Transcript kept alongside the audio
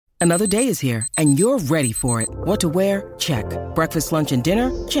Another day is here, and you're ready for it. What to wear? Check. Breakfast, lunch, and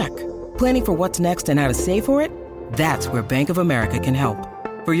dinner? Check. Planning for what's next and how to save for it? That's where Bank of America can help.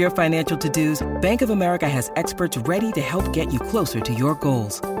 For your financial to-dos, Bank of America has experts ready to help get you closer to your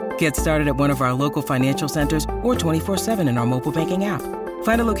goals. Get started at one of our local financial centers or 24/7 in our mobile banking app.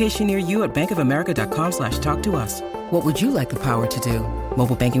 Find a location near you at bankofamerica.com/talktous. What would you like the power to do?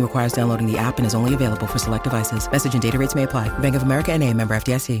 Mobile banking requires downloading the app and is only available for select devices. Message and data rates may apply. Bank of America N.A., member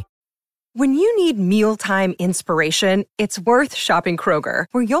FDIC. When you need mealtime inspiration, it's worth shopping Kroger,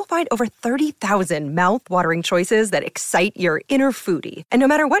 where you'll find over 30,000 mouth-watering choices that excite your inner foodie. And no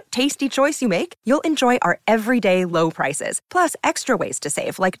matter what tasty choice you make, you'll enjoy our everyday low prices, plus extra ways to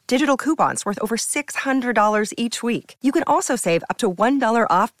save, like digital coupons worth over $600 each week. You can also save up to $1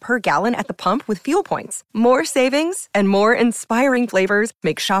 off per gallon at the pump with fuel points. More savings and more inspiring flavors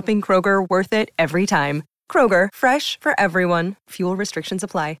make shopping Kroger worth it every time. Kroger, fresh for everyone. Fuel restrictions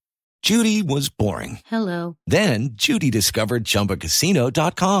apply. Judy was boring. Hello. Then Judy discovered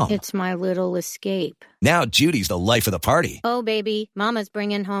ChumbaCasino.com. It's my little escape. Now Judy's the life of the party. Oh, baby, mama's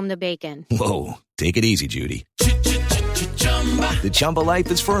bringing home the bacon. Whoa, take it easy, Judy. The Chumba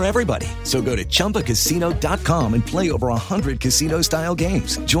life is for everybody. So go to ChumbaCasino.com and play over 100 casino-style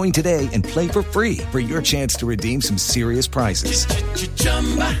games. Join today and play for free for your chance to redeem some serious prizes.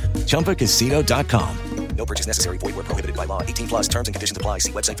 ChumbaCasino.com. No purchase necessary. Void where prohibited by law. 18+ terms and conditions apply.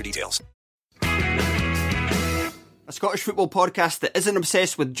 See website for details. A Scottish football podcast that isn't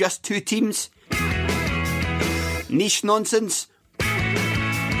obsessed with just two teams, niche nonsense,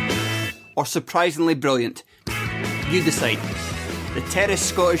 or surprisingly brilliant. You decide. The Terrace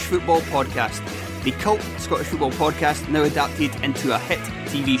Scottish Football Podcast. The cult Scottish football podcast now adapted into a hit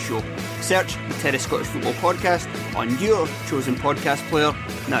TV show. Search the Terrace Scottish Football Podcast on your chosen podcast player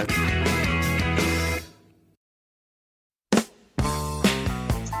now.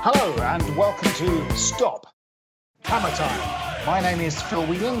 Hello and welcome to Stop Hammer Time. My name is Phil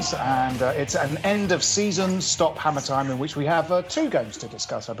Williams and it's an end of season Stop Hammer Time in which we have two games to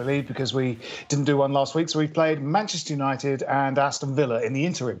discuss, I believe, because we didn't do one last week. So we played Manchester United and Aston Villa in the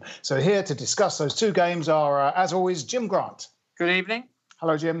interim. So here to discuss those two games are, as always, Jim Grant. Good evening.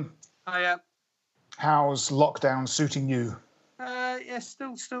 Hello, Jim. Hiya. How's lockdown suiting you? Yeah,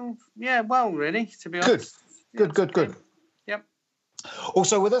 still, well, really, to be honest. Good. Yep.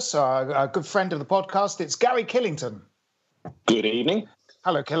 Also with us, a good friend of the podcast, it's Gary Killington. Good evening.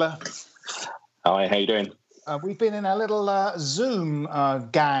 Hello, Killer. Hi, how you doing? We've been in a little Zoom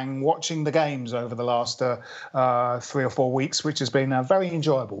gang watching the games over the last 3 or 4 weeks, which has been very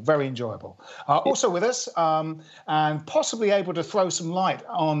enjoyable. Also with us, and possibly able to throw some light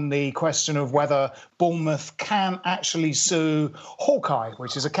on the question of whether Bournemouth can actually sue Hawkeye,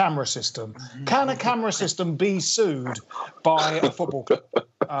 which is a camera system. Can a camera system be sued by a football club?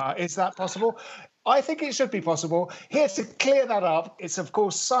 Is that possible? I think it should be possible. Here to clear that up, it's, of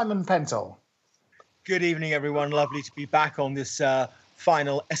course, Simon Pentel. Good evening, everyone. Lovely to be back on this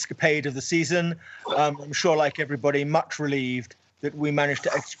final escapade of the season. I'm sure, like everybody, much relieved that we managed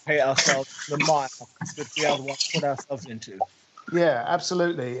to extricate ourselves from the mire that we otherwise put ourselves into. Yeah,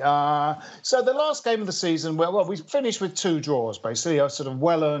 absolutely. So the last game of the season, well, we finished with 2 draws, basically, a sort of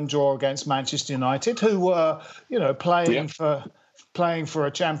well-earned draw against Manchester United, who were, playing for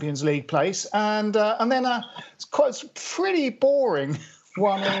a Champions League place, and then it's pretty boring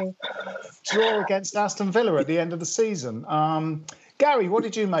 1-1 draw against Aston Villa at the end of the season. Gary, what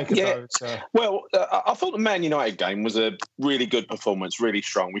did you make of those? Well, I thought the Man United game was a really good performance, really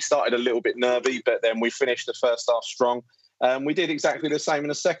strong. We started a little bit nervy, but then we finished the first half strong. We did exactly the same in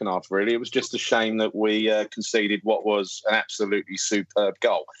the second half, really. It was just a shame that we conceded what was an absolutely superb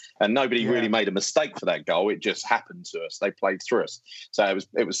goal. And nobody really made a mistake for that goal. It just happened to us. They played through us. So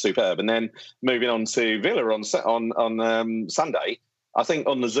it was superb. And then moving on to Villa on Sunday, I think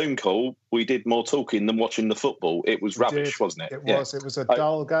on the Zoom call, we did more talking than watching the football. It was rubbish, wasn't it? It was. It was a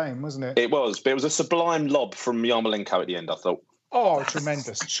dull game, wasn't it? It was. But it was a sublime lob from Yarmolenko at the end, I thought. Oh,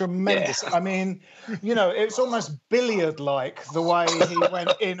 tremendous. Yeah. I mean, it's almost billiard-like the way he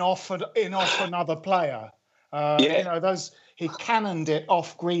went in off another player. He cannoned it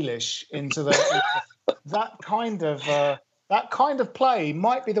off Grealish into that kind of play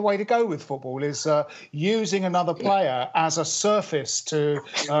might be the way to go with football, is using another player as a surface to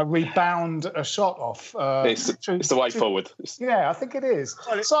rebound a shot off. It's the way forward. Yeah, I think it is.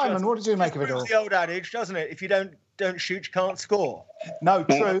 Well, Simon, what did you make of it all? It's the old adage, doesn't it? If you don't shoot, you can't score. No,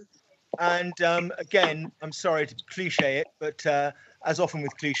 true. And again, I'm sorry to cliche it, but as often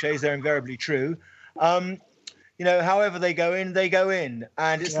with cliches, they're invariably true. However they go in,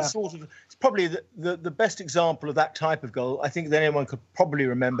 and it's the sort of probably the best example of that type of goal I think that anyone could probably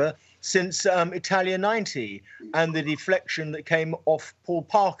remember since Italia 90 and the deflection that came off Paul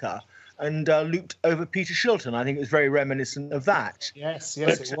Parker and looped over Peter Shilton. I think it was very reminiscent of that. Yes,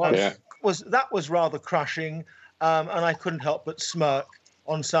 but, it was. That was rather crushing, and I couldn't help but smirk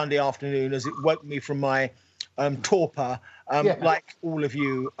on Sunday afternoon as it woke me from my torpor, like all of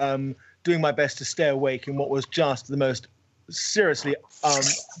you, doing my best to stay awake in what was just the most seriously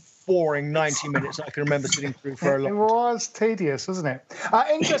boring 90 minutes I can remember sitting through for a long time. It was tedious, wasn't it?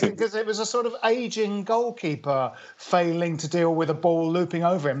 Interesting, because it was a sort of ageing goalkeeper failing to deal with a ball looping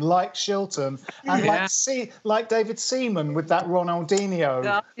over him, like Shilton, and like David Seaman with that Ronaldinho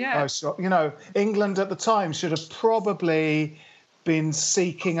shot. You know, England at the time should have probably been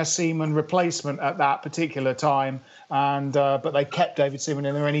seeking a Seaman replacement at that particular time, and but they kept David Seaman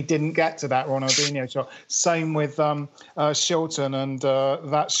in there, and he didn't get to that Ronaldinho shot. Same with Shilton and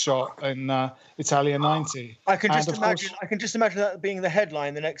that shot in Italia 90. I can just imagine that being the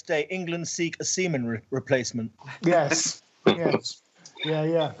headline the next day: England seek a Seaman replacement. Yes. Yes.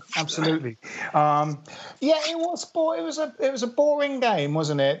 Yeah, absolutely. It was a boring game,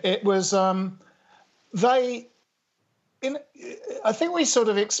 wasn't it? It was I think we sort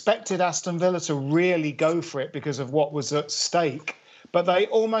of expected Aston Villa to really go for it because of what was at stake, but they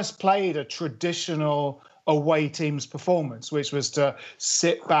almost played a traditional away team's performance, which was to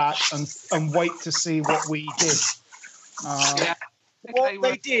sit back and wait to see what we did.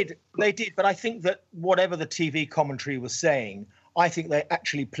 They did, but I think that whatever the TV commentary was saying, I think they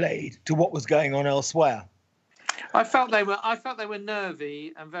actually played to what was going on elsewhere. I felt they were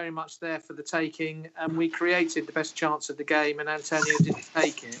nervy and very much there for the taking, and we created the best chance of the game, and Antonio didn't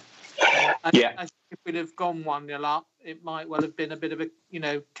take it. I think if we'd have gone 1-0 up, it might well have been a bit of a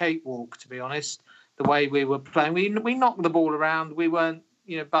cakewalk, to be honest. The way we were playing, we knocked the ball around. We weren't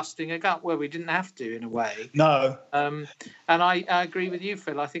busting a gut where we didn't have to, in a way. No. And I agree with you,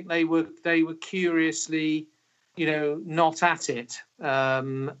 Phil. I think they were curiously, not at it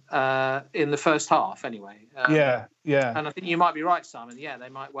in the first half, anyway. Yeah. And I think you might be right, Simon. Yeah, they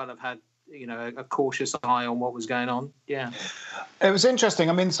might well have had a cautious eye on what was going on. Yeah. It was interesting.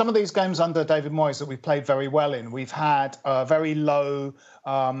 I mean, some of these games under David Moyes that we've played very well in, we've had a very low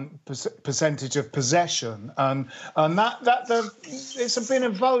percentage of possession, and it's been a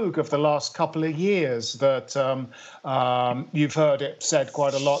vogue of the last couple of years that you've heard it said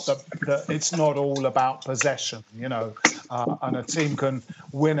quite a lot that it's not all about possession, and a team can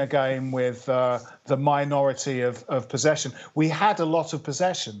win a game with the minority of possession. We had a lot of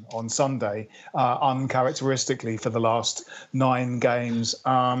possession on Sunday, uncharacteristically for the last 9 games.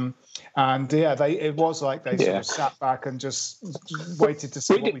 It was like they sort of sat back and just waited to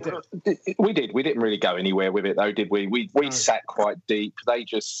see what we did. We didn't really go anywhere with it, though, did we? We sat quite deep. They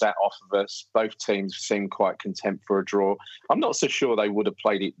just sat off of us. Both teams seemed quite content for a draw. I'm not so sure they would have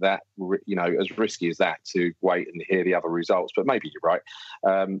played it that, as risky as that to wait and hear the other results. But maybe you're right.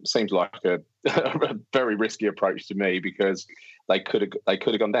 Seems like a very risky approach to me, because they could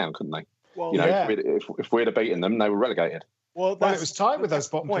have gone down, couldn't they? Well, if we'd have beaten them, they were relegated. Well, it was tight with those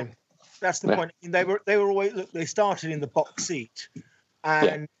bottom two. That's the point. They were always, they started in the box seat,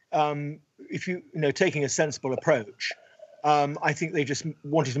 and if taking a sensible approach, I think they just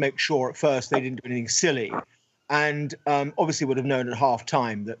wanted to make sure at first they didn't do anything silly, and obviously would have known at half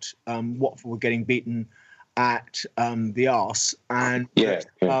time that Watford were getting beaten at the arse, and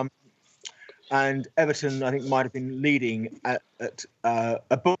and Everton I think might have been leading at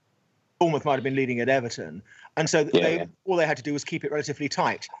Bournemouth might have been leading at Everton, and so all they had to do was keep it relatively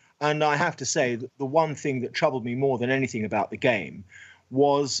tight. And I have to say that the one thing that troubled me more than anything about the game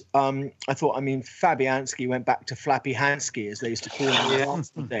was Fabianski went back to Flappy Hansky, as they used to call him in the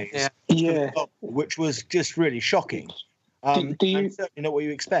last days, which was just really shocking. Do you know what you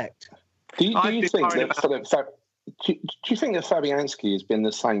expect? Do you think that Fabianski has been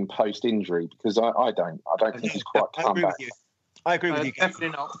the same post-injury? Because I don't think he's quite come back. I agree with you. Definitely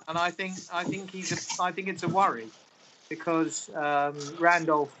not. And I think it's a worry, because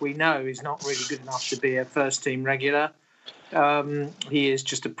Randolph, we know, is not really good enough to be a first-team regular. He is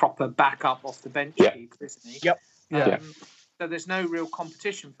just a proper backup off the bench keeper, isn't he? Yep. So there's no real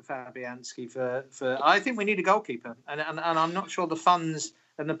competition for Fabianski. For I think we need a goalkeeper, and I'm not sure the funds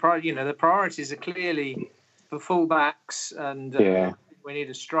and the priorities are clearly for fullbacks, and we need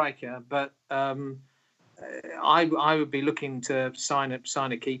a striker. But I would be looking to sign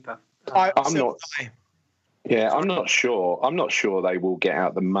a keeper. I'm not sure. I'm not sure they will get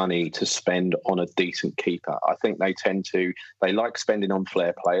out the money to spend on a decent keeper. I think they like spending on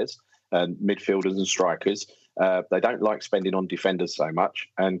flair players and midfielders and strikers. They don't like spending on defenders so much.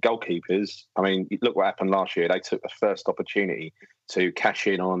 And goalkeepers, I mean, look what happened last year. They took the first opportunity to cash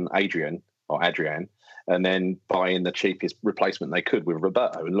in on Adrian, and then buy in the cheapest replacement they could with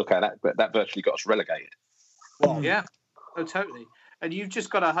Roberto. And look at that, but that virtually got us relegated. Well, yeah, totally. And you've just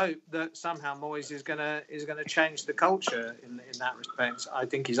got to hope that somehow Moyes is gonna change the culture in that respect. I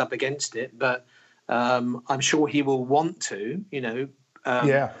think he's up against it, but I'm sure he will want to.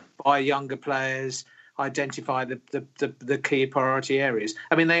 Buy younger players, identify the key priority areas.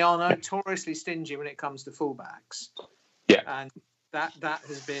 I mean, they are notoriously stingy when it comes to fullbacks. Yeah, and that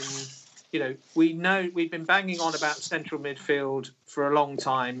has been. We know we've been banging on about central midfield for a long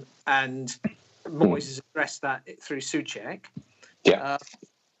time, and Moyes has addressed that through Souček. Yeah.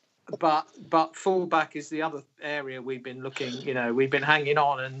 But fullback is the other area we've been looking. We've been hanging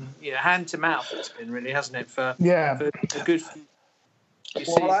on, and hand to mouth it's been really, hasn't it? For a good.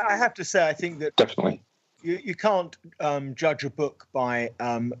 Well, I have to say, I think that definitely you can't judge a book by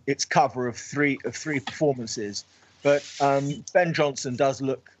its cover of three performances, but Ben Johnson does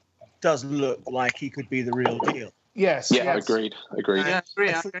look like he could be the real deal. Yes. Yeah, yes. Agreed. I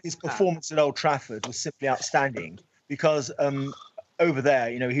think his performance at Old Trafford was simply outstanding because over there,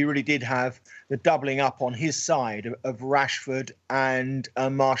 he really did have the doubling up on his side of Rashford and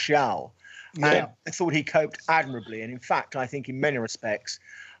Martial. Yeah. And I thought he coped admirably. And in fact, I think in many respects,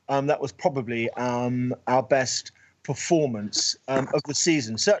 that was probably our best performance of the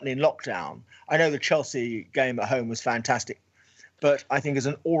season, certainly in lockdown. I know the Chelsea game at home was fantastic, but I think as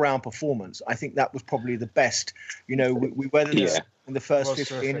an all-round performance, I think that was probably the best. We weathered this in the first 15,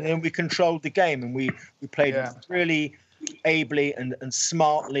 terrific. And then we controlled the game, and we played really ably and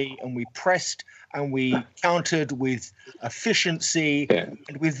smartly, and we pressed and we countered with efficiency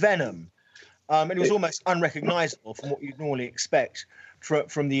and with venom. And it was almost unrecognisable from what you'd normally expect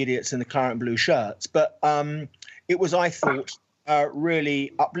from the idiots in the claret and blue shirts. But it was, I thought,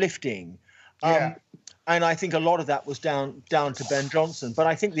 really uplifting. And I think a lot of that was down to Ben Johnson. But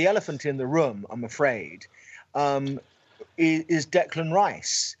I think the elephant in the room, I'm afraid, is Declan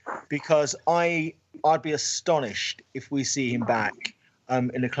Rice, because I'd be astonished if we see him back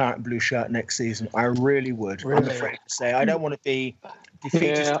in a claret and blue shirt next season. I really would. Really? I'm afraid to say. I don't want to be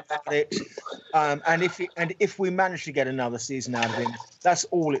defeatist about it. And if we manage to get another season out of him, that's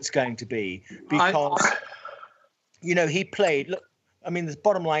all it's going to be. Because he played. Look, I mean, the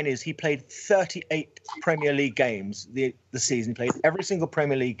bottom line is he played 38 Premier League games the season. He played every single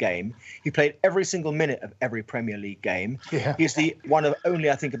Premier League game. He played every single minute of every Premier League game. Yeah. He's the one of only,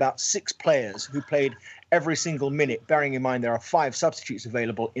 I think, about 6 players who played every single minute, bearing in mind there are 5 substitutes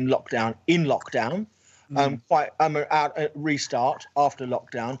available in lockdown. Out at restart after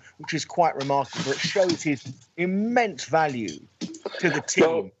lockdown, which is quite remarkable. It shows his immense value to the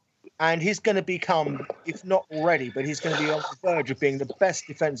team. And he's going to become, if not already, but he's going to be on the verge of being the best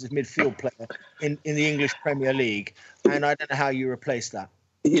defensive midfield player in the English Premier League. And I don't know how you replace that.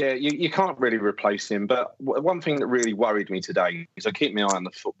 Yeah, you can't really replace him. But one thing that really worried me today is I keep my eye on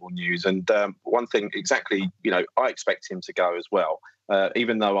the football news. And one thing exactly, I expect him to go as well.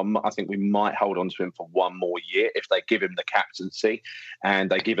 Even though I think we might hold on to him for one more year if they give him the captaincy and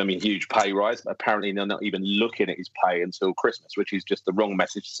they give him a huge pay rise. Apparently, they're not even looking at his pay until Christmas, which is just the wrong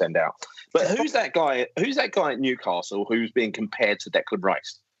message to send out. But who's that guy? Who's that guy at Newcastle who's being compared to Declan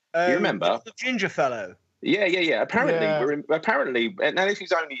Rice? You remember the ginger fellow? Yeah. Apparently, and if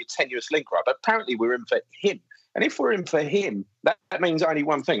he's only a tenuous link, right? But apparently, we're in for him. And if we're in for him, that means only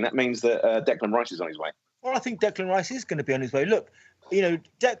one thing. That means that Declan Rice is on his way. Well, I think Declan Rice is going to be on his way. Look,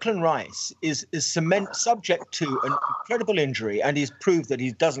 Declan Rice is subject to an incredible injury, and he's proved that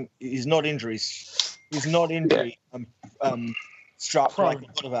he's not injury struck like a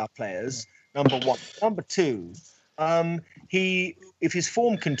lot of our players. Number one. Number two, if his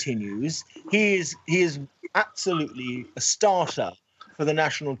form continues, he is absolutely a starter for the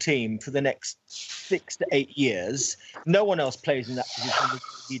national team for the next 6 to 8 years. No one else plays in that position that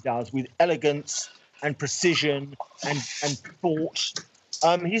he does with elegance and precision and thought.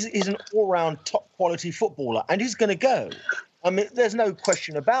 He's an all-round top-quality footballer, and he's going to go. I mean, there's no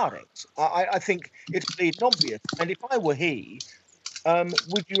question about it. I think it's bleeding obvious. And if I were he,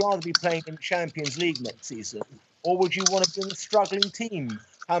 would you rather be playing in the Champions League next season, or would you want to be in a struggling team?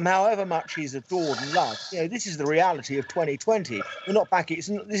 However much he's adored and loved, this is the reality of 2020. We're not back. This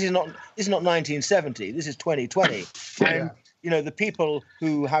is not 1970. This is 2020. And the people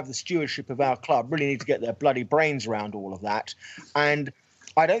who have the stewardship of our club really need to get their bloody brains around all of that. And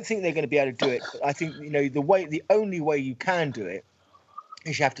I don't think they're going to be able to do it. But I think the only way you can do it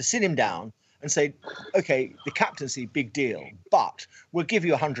is you have to sit him down and say, okay, the captaincy, big deal, but we'll give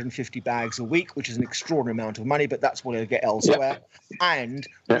you 150 bags a week, which is an extraordinary amount of money, but that's what you'll get elsewhere. And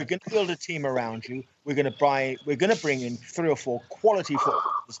we're going to build a team around you. We're going to bring in 3 or 4 quality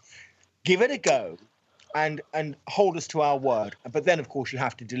footballers. Give it a go, and hold us to our word. But then, of course, you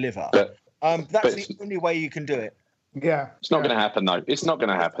have to deliver. That's the only way you can do it. Yeah. It's not going to happen, though. It's not going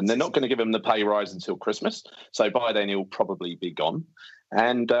to happen. They're not going to give him the pay rise until Christmas. So by then he'll probably be gone.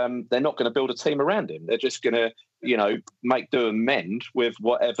 And they're not going to build a team around him. They're just going to, make do and mend with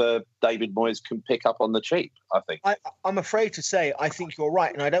whatever David Moyes can pick up on the cheap, I think. I'm afraid to say I think you're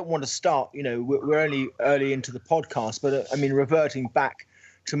right. And I don't want to start, we're only early into the podcast, but reverting back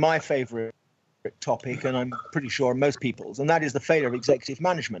to my favourite topic, and I'm pretty sure most people's, and that is the failure of executive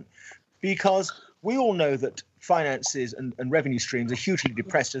management. Because we all know that finances and revenue streams are hugely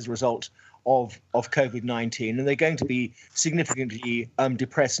depressed as a result of COVID-19, and they're going to be significantly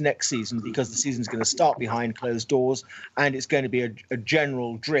depressed next season because the season's going to start behind closed doors, and it's going to be a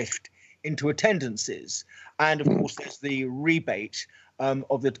general drift into attendances. And of course, there's the rebate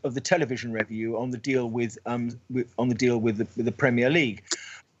of the television revenue on the deal with the Premier League.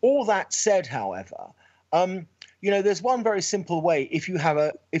 All that said, however, there's one very simple way if you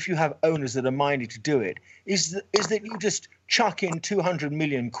have owners that are minded to do it, is that you just chuck in 200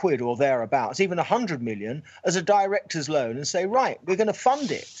 million quid or thereabouts, even 100 million as a director's loan, and say, right, we're going to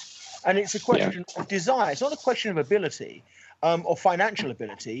fund it. And it's a question of desire. It's not a question of ability or financial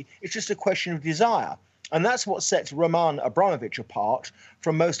ability. It's just a question of desire. And that's what sets Roman Abramovich apart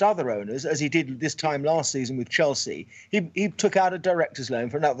from most other owners, as he did this time last season with Chelsea. He took out a director's loan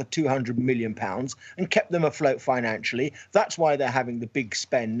for another £200 million and kept them afloat financially. That's why they're having the big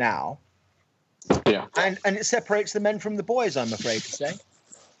spend now. Yeah. And it separates the men from the boys, I'm afraid to say.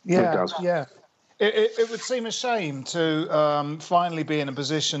 Yeah, yeah. It would seem a shame to finally be in a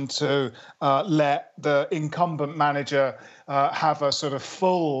position to let the incumbent manager have a sort of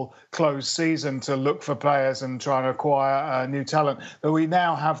full closed season to look for players and try to acquire new talent. But we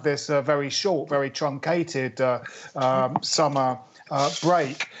now have this very short, very truncated summer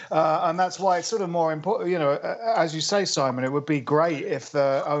break. And that's why it's sort of more important, as you say, Simon, it would be great if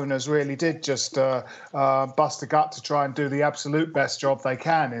the owners really did just bust a gut to try and do the absolute best job they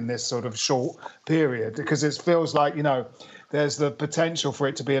can in this sort of short period, because it feels like, there's the potential for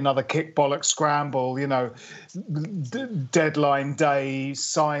it to be another kick bollock scramble, deadline day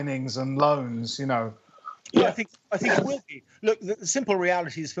signings and loans, Yeah, I think it will be. Look, the simple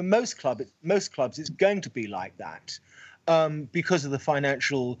reality is for most clubs, it's going to be like that. Because of the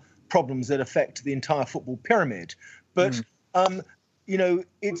financial problems that affect the entire football pyramid. But,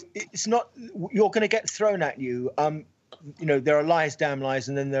 it's not, you're going to get thrown at you. There are lies, damn lies,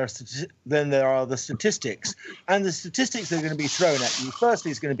 and then there are the statistics. And the statistics that are going to be thrown at you, firstly,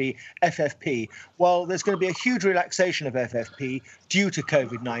 is going to be FFP. Well, there's going to be a huge relaxation of FFP due to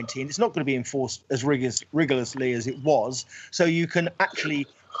COVID-19. It's not going to be enforced as rigorously as it was. So you can actually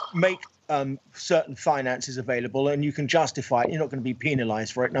make certain finances available, and you can justify it. You're not going to be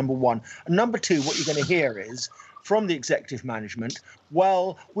penalised for it, number one. And number two, what you're going to hear is from the executive management,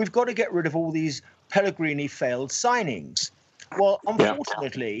 well, we've got to get rid of all these Pellegrini failed signings. Well,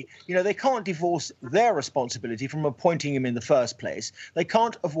 unfortunately, they can't divorce their responsibility from appointing him in the first place. They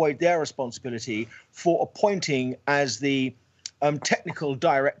can't avoid their responsibility for appointing as the technical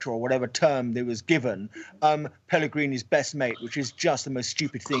director, or whatever term there was given, Pellegrini's best mate, which is just the most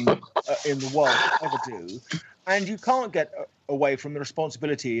stupid thing in the world to ever do. And you can't get away from the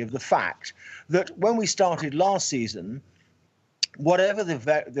responsibility of the fact that when we started last season, whatever the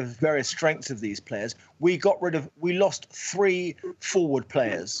various strengths of these players, we lost 3 forward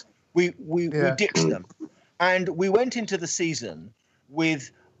players. We ditched them. And we went into the season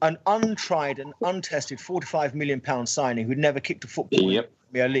with an untried and untested £45 million signing who'd never kicked a football in the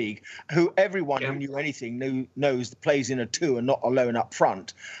Premier League, who everyone who knew anything knows plays in a 2 and not alone up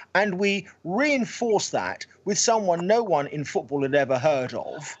front. And we reinforced that with someone no one in football had ever heard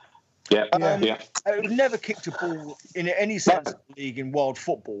of. Who'd never kicked a ball in any sense of the league in world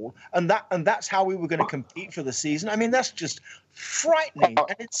football, and that's how we were going to compete for the season. I mean, that's just frightening.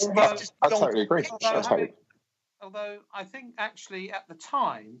 And it's just I totally agree. Although I think actually at the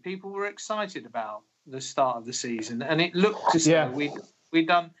time people were excited about the start of the season, and it looked as though we'd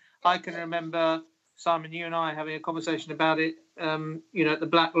done. I can remember, Simon, you and I having a conversation about it, at the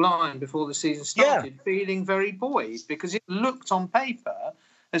Black Line before the season started, feeling very buoyed because it looked on paper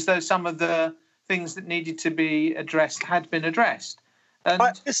as though some of the things that needed to be addressed had been addressed. And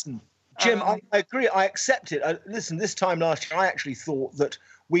listen, Jim, I agree. I accept it. Listen, this time last year, I actually thought that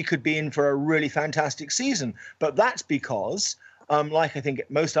we could be in for a really fantastic season. But that's because like I think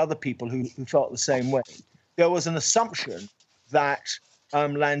most other people who felt the same way, there was an assumption that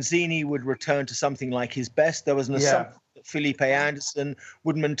Lanzini would return to something like his best. There was an assumption that Felipe Anderson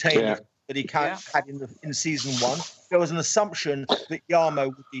would maintain that he had in season 1. There was an assumption that Yarmo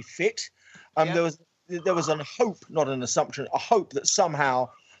would be fit. There was a hope, not an assumption, a hope that somehow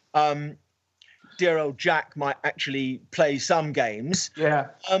dear old Jack might actually play some games.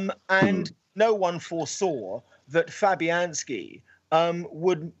 And no one foresaw that Fabianski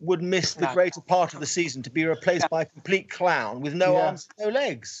would miss the greater part of the season to be replaced by a complete clown with no arms, no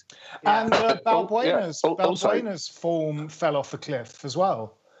legs. And Balbuena's form fell off a cliff as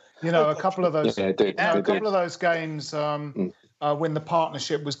well. You know, a couple of those, couple of those games when the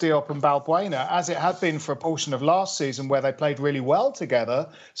partnership was Diop and Balbuena, as it had been for a portion of last season where they played really well together,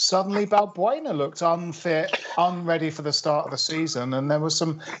 suddenly Balbuena looked unfit, unready for the start of the season. And there was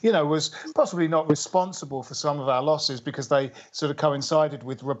some, was possibly not responsible for some of our losses because they sort of coincided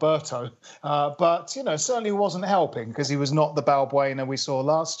with Roberto. But, certainly wasn't helping because he was not the Balbuena we saw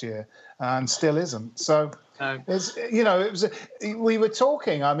last year and still isn't. So, we were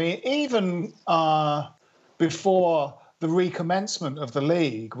talking, even before the recommencement of the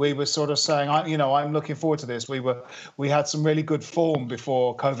league, we were sort of saying, I'm looking forward to this. We had some really good form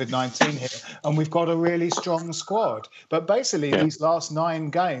before COVID-19 hit, and we've got a really strong squad. But basically, these last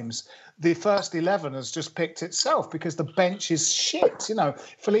 9 games, the first 11 has just picked itself because the bench is shit.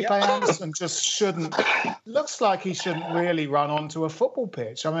 Felipe Anderson just looks like he shouldn't really run onto a football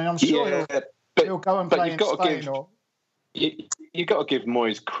pitch. I'm sure he'll go and play in Spain You've got to give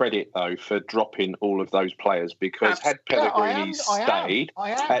Moyes credit, though, for dropping all of those players because had Pellegrini stayed,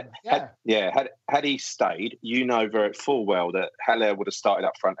 had he stayed, very full well that Haller would have started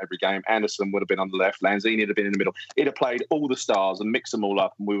up front every game, Anderson would have been on the left, Lanzini would have been in the middle. He'd have played all the stars and mixed them all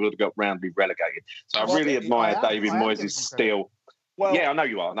up and we would have got roundly relegated. So I really admire David Moyes' steel. Well, I know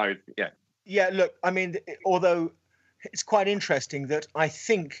you are. No, Yeah, look, although it's quite interesting that I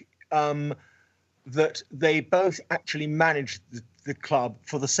think that they both actually managed the club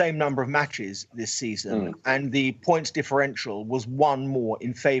for the same number of matches this season, and the points differential was 1 more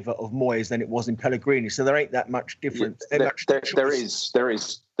in favour of Moyes than it was in Pellegrini. So there ain't that much difference. There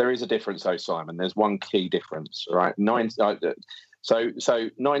is a difference, though, Simon. There's one key difference, right? 19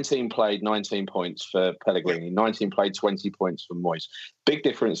 played 19 points for Pellegrini, 19 played 20 points for Moyes. Big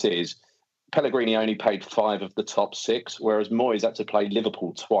difference is Pellegrini only played 5 of the top 6, whereas Moyes had to play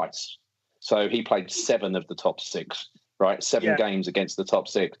Liverpool twice. So he played 7 of the top 6, right? 7 games against the top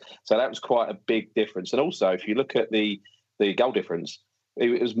 6. So that was quite a big difference. And also, if you look at the goal difference,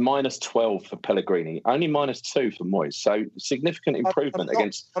 it was -12 for Pellegrini, only -2 for Moyes. So significant improvement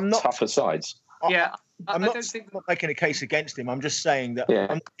against tougher sides. I'm not making a case against him. I'm just saying that I'm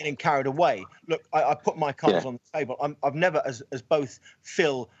not getting carried away. Look, I put my cards on the table. I've never, as both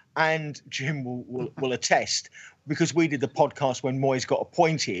Phil and Jim will attest, because we did the podcast when Moyes got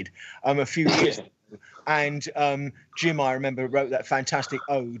appointed a few years ago. And Jim, I remember, wrote that fantastic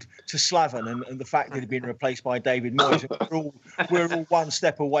ode to Slaven and the fact that he'd been replaced by David Moyes. We're all one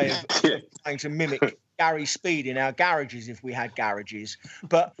step away of trying to mimic Gary Speed in our garages if we had garages.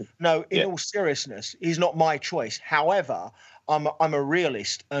 But no, in all seriousness, he's not my choice. However, I'm a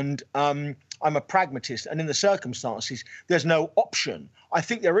realist and I'm a pragmatist. And in the circumstances, there's no option. I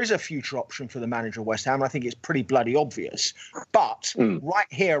think there is a future option for the manager of West Ham. And I think it's pretty bloody obvious. But right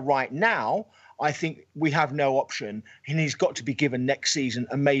here, right now, I think we have no option, and he's got to be given next season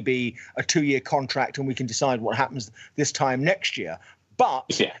and maybe a 2-year contract, and we can decide what happens this time next year.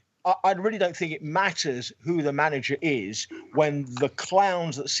 But I really don't think it matters who the manager is when the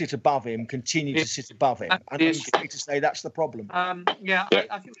clowns that sit above him continue to sit above him. And I'm going to say that's the problem. I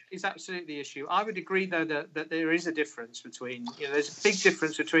think it's absolutely the issue. I would agree, though, that there is a difference between, there's a big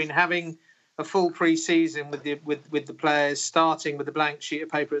difference between having a full pre-season with the players starting with a blank sheet of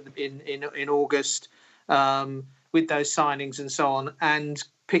paper in August with those signings and so on, and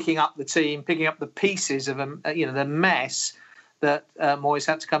picking up the team, picking up the pieces of the mess that Moyes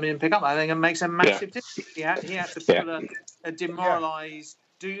had to come in and pick up. I think it makes a massive difference. He had to put a demoralised,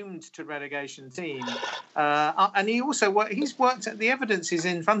 doomed to relegation team, and he's worked at the evidence is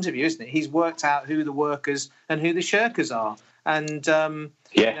in front of you, isn't it? He's worked out who the workers and who the shirkers are. And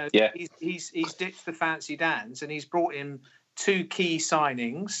he's ditched the fancy dance and he's brought in 2 key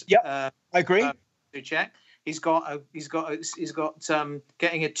signings. I agree. To check, he's got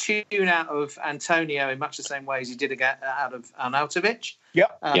getting a tune out of Antonio in much the same way as he did out of Arnautovic.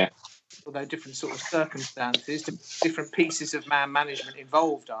 Although different sort of circumstances, different pieces of man management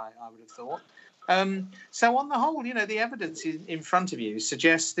involved, I would have thought. So on the whole, the evidence in front of you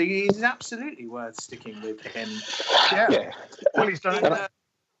suggests that he's absolutely worth sticking with him. Yeah. Well, he's done it.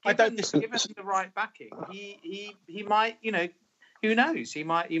 Given the right backing, he might, who knows? He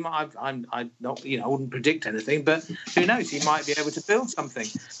might. I'm not. I wouldn't predict anything, but who knows? He might be able to build something.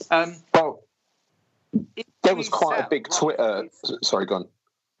 Well, there was quite a big Twitter. Sorry, go on.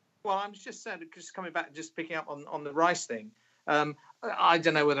 Well, I'm just saying, just coming back, just picking up on the Rice thing. I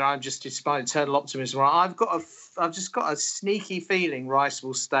don't know whether I'm just despite eternal optimism or I've just got a sneaky feeling Rice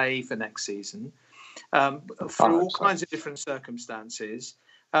will stay for next season for all kinds of different circumstances.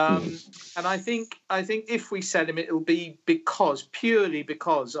 And I think if we sell him, it will be purely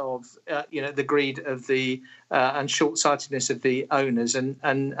because of the greed of the and short-sightedness of the owners,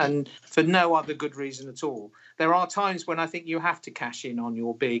 and for no other good reason at all. There are times when I think you have to cash in on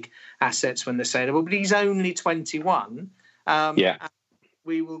your big assets when they're saleable, but he's only 21. And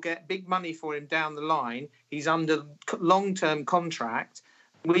we will get big money for him down the line. He's under long-term contract.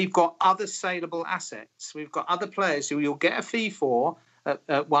 We've got other saleable assets. We've got other players who you'll get a fee for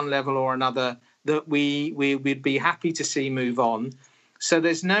at one level or another that we would be happy to see move on. So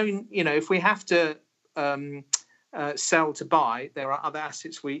there's no, if we have to sell to buy, there are other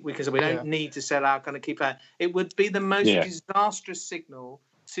assets because we don't need to sell out, kind of keep out. It would be the most disastrous signal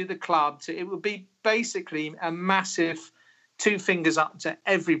to the club. It would be basically a massive two fingers up to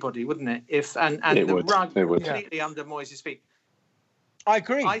everybody, wouldn't it? The rug completely under Moyes' feet. I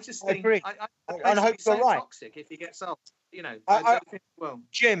agree. I just think. I hope you're right. Toxic if he gets sold.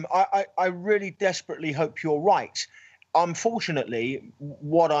 Jim, I really desperately hope you're right. Unfortunately,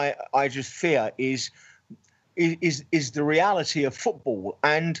 what I just fear is the reality of football,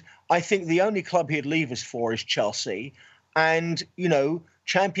 and I think the only club he'd leave us for is Chelsea, and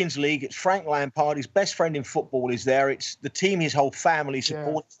Champions League. It's Frank Lampard, his best friend in football, is there. It's the team his whole family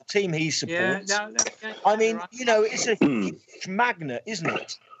supports, the team he supports. I mean, it's a huge magnet, isn't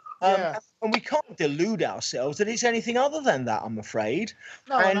it? And we can't delude ourselves that it's anything other than that, I'm afraid.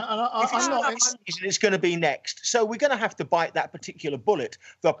 No, I'm not. It's going to be next. So we're going to have to bite that particular bullet.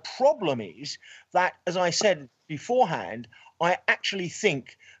 The problem is that, as I said beforehand, I actually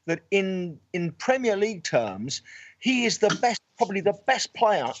think that in Premier League terms, he is probably the best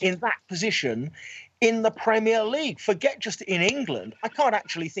player in that position in the Premier League. Forget just in England. I can't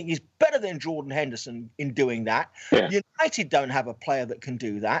actually think he's better than Jordan Henderson in doing that. Yeah. United don't have a player that can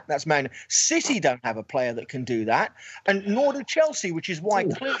do that. That's Man City don't have a player that can do that. And nor do Chelsea, which is why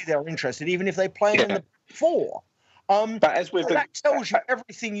clearly they're interested, even if they play him in the four. But that tells you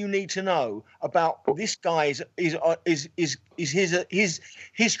everything you need to know about this guy's his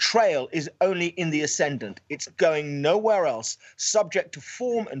trail is only in the ascendant. It's going nowhere else, subject to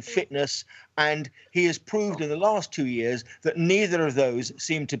form and fitness, and he has proved in the last 2 years that neither of those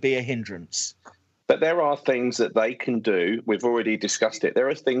seem to be a hindrance. But there are things that they can do. We've already discussed it. There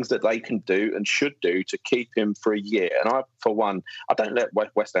are things that they can do and should do to keep him for a year. And I, for one, I don't let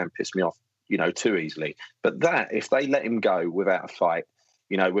West Ham piss me off, too easily. But that, if they let him go without a fight,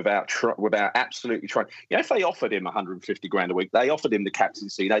 without absolutely trying, if they offered him 150 grand a week, they offered him the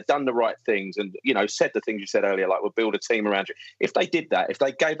captaincy, they'd done the right things and, said the things you said earlier, like we'll build a team around you. If they did that, if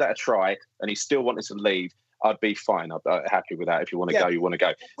they gave that a try and he still wanted to leave, I'd be fine. I'd be happy with that. If you want to go, you want to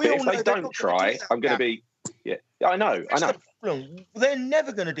go. But if they don't try, I'm going to be, I know. They're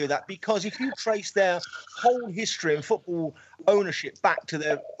never going to do that because if you trace their whole history in football ownership back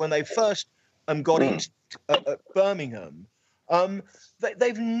to when they first got into Birmingham,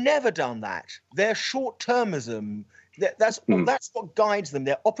 they've never done that. Their short-termism, that's what guides them.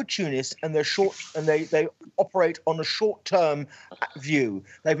 They're opportunists and they're short, and they operate on a short-term view.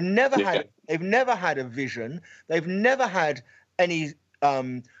 They've never had a vision. They've never had any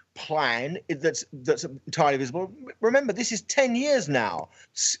plan that's entirely visible. Remember, this is 10 years now,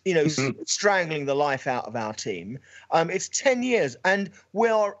 strangling the life out of our team. It's 10 years, and we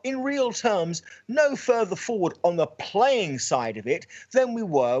are, in real terms, no further forward on the playing side of it than we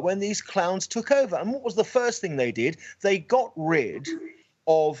were when these clowns took over. And what was the first thing they did? They got rid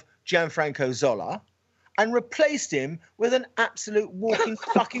of Gianfranco Zola and replaced him with an absolute walking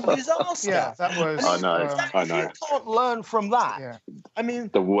fucking disaster. Yeah, that was. I know. You can't learn from that. Yeah. I mean,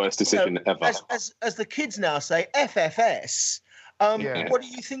 the worst decision ever. As the kids now say, FFS. What do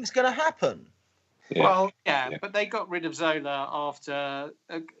you think's going to happen? Yeah. Well, but they got rid of Zola after,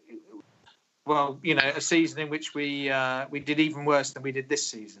 a season in which we did even worse than we did this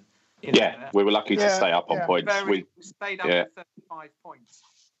season. We were lucky to stay up on points. We stayed up with 35 points.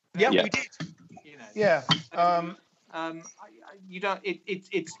 Yeah, we did. You don't.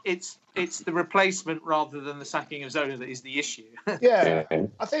 It's the replacement rather than the sacking of Zola that is the issue. Yeah,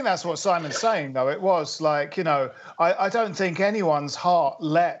 I think that's what Simon's saying, though. It was like, I don't think anyone's heart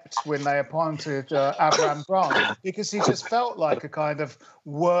leapt when they appointed Avram Grant, because he just felt like a kind of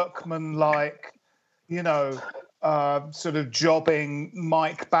workman-like, sort of jobbing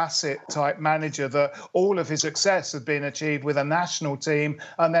Mike Bassett type manager, that all of his success had been achieved with a national team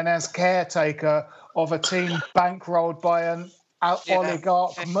and then as caretaker of a team bankrolled by an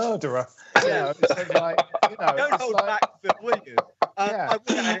oligarch murderer. It's like, don't hold back, Phil, will you? Yeah.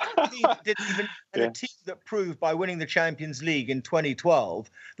 A team that proved by winning the Champions League in 2012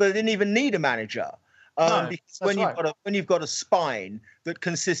 that they didn't even need a manager. Because when you've got a spine that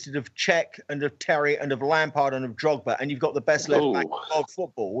consisted of Cech and of Terry and of Lampard and of Drogba, and you've got the best left back of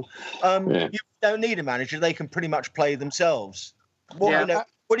football, you don't need a manager. They can pretty much play themselves. What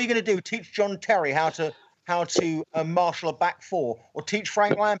are you going to do? Teach John Terry how to marshal a back four, or teach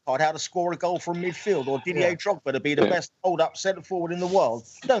Frank Lampard how to score a goal from midfield, or Didier Drogba to be the best hold-up centre forward in the world?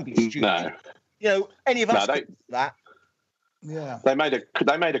 Don't be stupid. No. Any of us could do that. Yeah, they made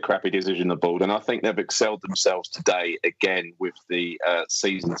a crappy decision, the board, and I think they've excelled themselves today again with the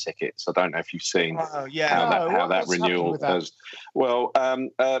season tickets. I don't know if you've seen how that renewal has. Well,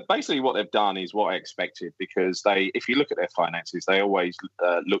 basically what they've done is what I expected, because if you look at their finances, they always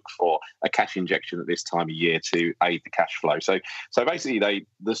look for a cash injection at this time of year to aid the cash flow. So basically,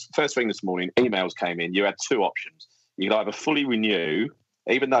 the first thing this morning, emails came in. You had two options. You could either fully renew.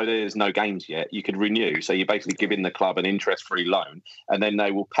 Even though there's no games yet, you could renew. So you're basically giving the club an interest-free loan, and then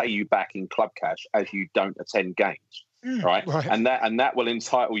they will pay you back in club cash as you don't attend games, right? And that will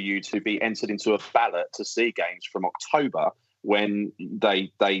entitle you to be entered into a ballot to see games from October, when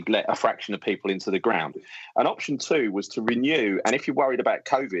they let a fraction of people into the ground. And option two was to renew, and if you're worried about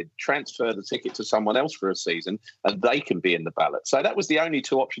COVID, transfer the ticket to someone else for a season, and they can be in the ballot. So that was the only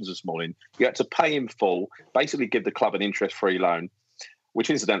two options this morning. You had to pay in full, basically give the club an interest-free loan, which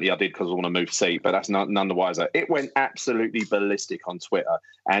incidentally I did because I want to move seat, but that's none the wiser. It went absolutely ballistic on Twitter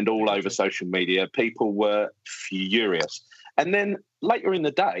and all over social media. People were furious. And then later in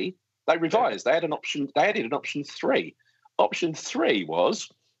the day, they revised. They added an option 3. Option 3 was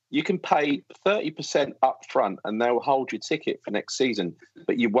you can pay 30% up front and they'll hold your ticket for next season,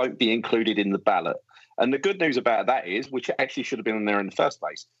 but you won't be included in the ballot. And the good news about that is, which actually should have been in there in the first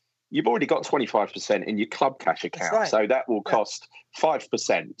place, you've already got 25% in your club cash account. Right. So that will cost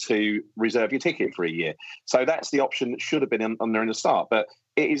 5% to reserve your ticket for a year. So that's the option that should have been on there in the start. But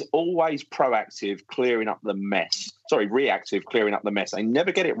it is always reactive, clearing up the mess. They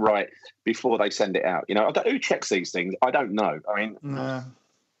never get it right before they send it out. Who checks these things? I don't know. I mean... No.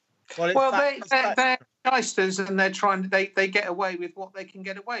 Well, they're shysters, and they're trying. They get away with what they can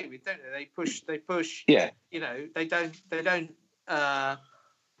get away with, don't they? They push. Yeah.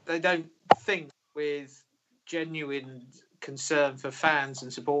 They don't think with genuine concern for fans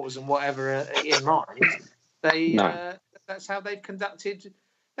and supporters and whatever in mind. That's how they've conducted.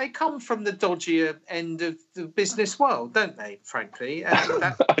 They come from the dodgier end of the business world, don't they? Frankly,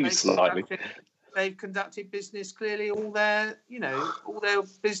 they've conducted business clearly all their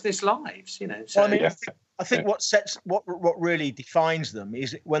business lives. So. Well, I think what really defines them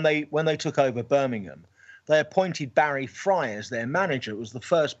is when they took over Birmingham. They appointed Barry Fry as their manager. It was the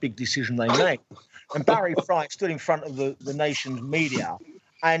first big decision they made. And Barry Fry stood in front of the nation's media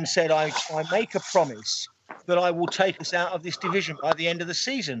and said, I make a promise that I will take us out of this division by the end of the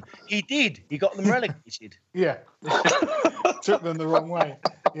season. He did. He got them relegated. Yeah. Took them the wrong way.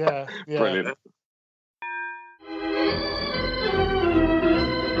 Yeah. Brilliant.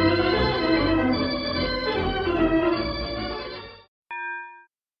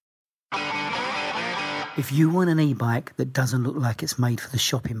 If you want an e-bike that doesn't look like it's made for the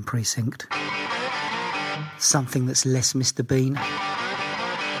shopping precinct, something that's less Mr. Bean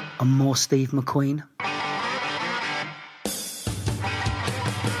and more Steve McQueen,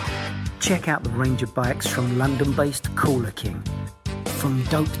 check out the range of bikes from London-based Cooler King. From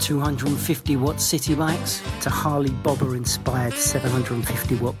dope 250-watt city bikes to Harley Bobber-inspired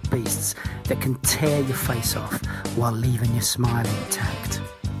 750-watt beasts that can tear your face off while leaving your smile intact.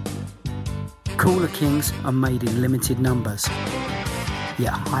 Cooler Kings are made in limited numbers,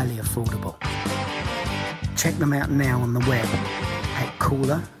 yet highly affordable. Check them out now on the web at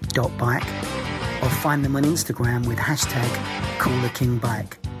cooler.bike or find them on Instagram with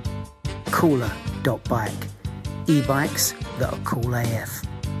 #CoolerKingBike. Cooler.bike. E-bikes that are cool AF.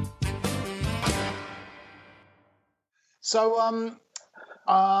 So,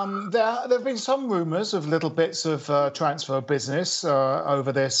 There have been some rumours of little bits of transfer business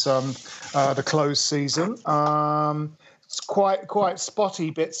over this the closed season. It's quite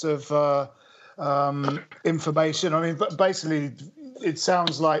spotty bits of information. I mean, but basically, it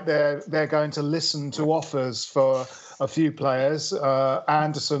sounds like they're going to listen to offers for a few players.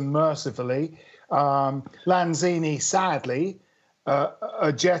 Anderson, mercifully, Lanzini, sadly,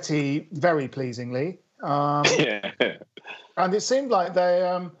 Ajeti, very pleasingly. And it seemed like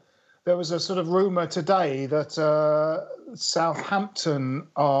there was a sort of rumour today that Southampton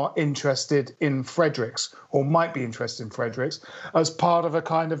are interested in Fredericks, or might be interested in Fredericks, as part of a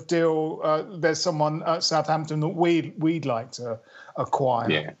kind of deal. There's someone at Southampton that we'd like to acquire.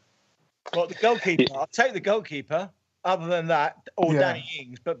 Yeah. Well, the goalkeeper. I'll take the goalkeeper. Other than that, or Danny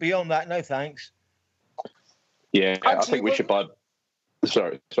Ings. But beyond that, no thanks. Yeah, actually, I think we should buy.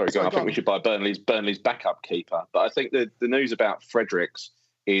 Sorry, go on. I think we should buy Burnley's backup keeper. But I think the news about Fredericks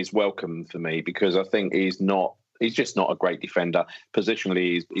is welcome for me, because I think he's just not a great defender.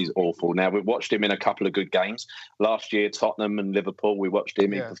 Positionally, he's awful. Now, we've watched him in a couple of good games. Last year, Tottenham and Liverpool, we watched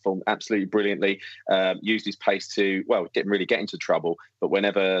him. He performed absolutely brilliantly, used his pace to, didn't really get into trouble. But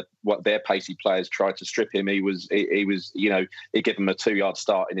whenever their pacey players tried to strip him, he was, he'd give them a 2-yard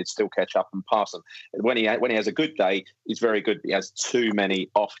start and he'd still catch up and pass them. When he has a good day, he's very good. He has too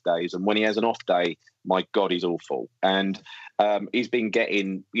many off days. And when he has an off day, my God, he's awful. And he's been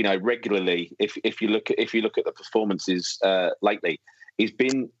getting, regularly. If you look at the performances lately,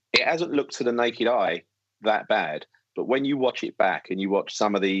 it hasn't looked to the naked eye that bad. But when you watch it back and you watch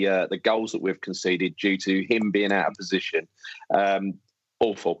some of the goals that we've conceded due to him being out of position,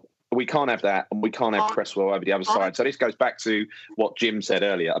 awful. We can't have that, and we can't have Cresswell over the other side. So this goes back to what Jim said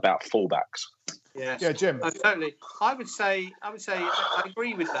earlier about fullbacks. Yes. Yeah, Jim. Totally. I would say I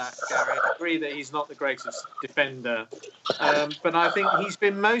agree with that, Gary. I agree that he's not the greatest defender, but I think he's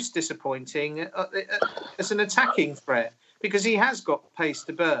been most disappointing as an attacking threat, because he has got pace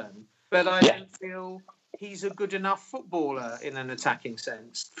to burn, but I don't feel he's a good enough footballer in an attacking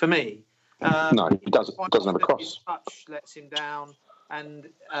sense for me. No, he doesn't have a cross. His touch lets him down, and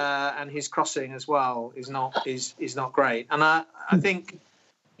his crossing as well is not great. And I think,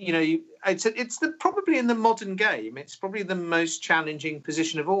 it's probably in the modern game, it's probably the most challenging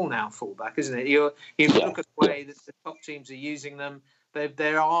position of all now, fullback, isn't it? You look at the way that the top teams are using them.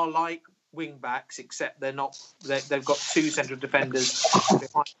 They are like wing backs, except they're not. They've got 2 central defenders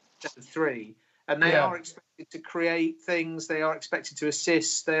behind instead of 3, and they are expected to create things. They are expected to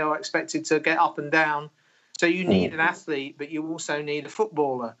assist. They are expected to get up and down. So you need an athlete, but you also need a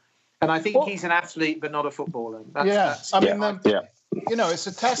footballer. And I think he's an athlete, but not a footballer. It's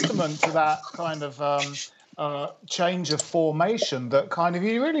a testament to that kind of change of formation that kind of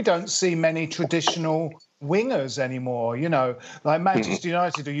you really don't see many traditional wingers anymore. Like Manchester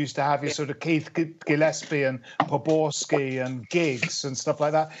United, who used to have your sort of Keith Gillespie and Poborski and Giggs and stuff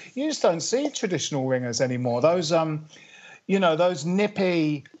like that. You just don't see traditional wingers anymore. Those, those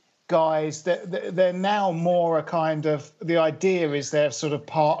nippy guys, they're now more a kind of, the idea is they're sort of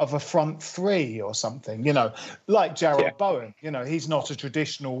part of a front three or something, like Jarrod Bowen. He's not a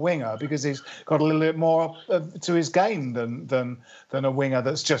traditional winger because he's got a little bit more to his game than a winger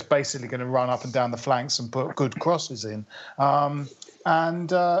that's just basically going to run up and down the flanks and put good crosses in.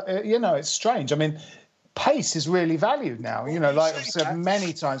 It's strange. I mean, pace is really valued now. Like I've said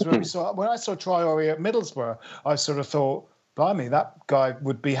many times, when I saw Traore at Middlesbrough, I sort of thought, blimey, that guy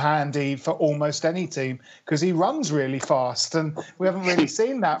would be handy for almost any team because he runs really fast, and we haven't really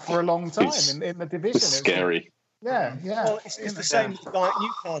seen that for a long time in the division. It's scary. Yeah. Well, it's the same guy at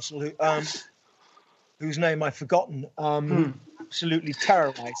Newcastle whose name I've forgotten. Absolutely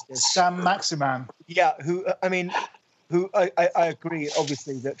terrorised us. Sam Maximan. Yeah, who I agree,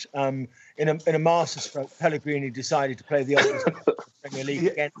 obviously, that in a masterstroke, Pellegrini decided to play the others Premier League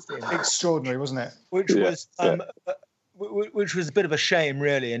against him. Extraordinary, wasn't it? Which was a bit of a shame,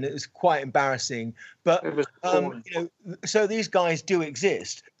 really, and it was quite embarrassing. But so these guys do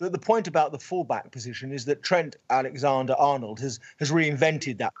exist. But the point about the fullback position is that Trent Alexander-Arnold has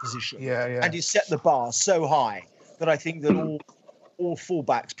reinvented that position, and he's set the bar so high that I think that all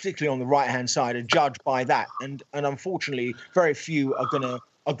fullbacks, particularly on the right-hand side, are judged by that, and unfortunately, very few are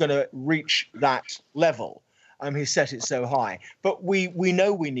gonna reach that level. He's set it so high. But we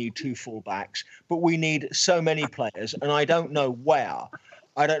know we need 2 fullbacks, but we need so many players, and I don't know where.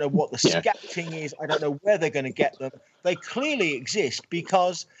 I don't know what the scouting is. I don't know where they're going to get them. They clearly exist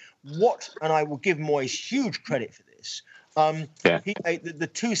because and I will give Moyes huge credit for this, he made the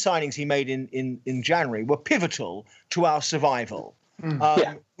 2 signings he made in January were pivotal to our survival.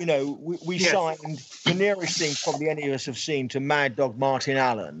 You know, we signed the nearest thing probably any of us have seen to Mad Dog Martin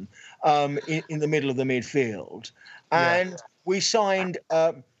Allen in the middle of the midfield, and we signed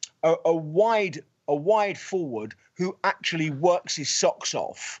a wide forward who actually works his socks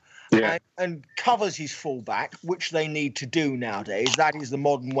off. And covers his fullback, which they need to do nowadays. That is the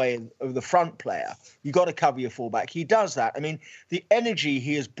modern way of the front player. You've got to cover your fullback. He does that. I mean, the energy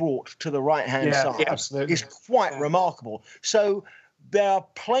he has brought to the right-hand side is quite remarkable. So there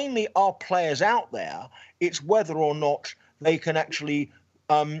plainly are players out there. It's whether or not they can actually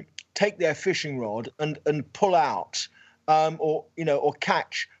take their fishing rod and pull out or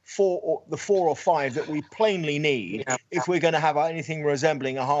catch the 4 or 5 that we plainly need if we're going to have anything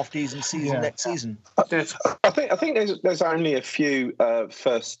resembling a half-decent season next season. I think there's only a few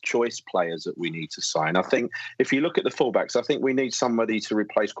first choice players that we need to sign. I think if you look at the fullbacks, I think we need somebody to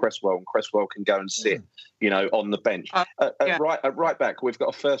replace Cresswell, and Cresswell can go and sit, on the bench. At right back, we've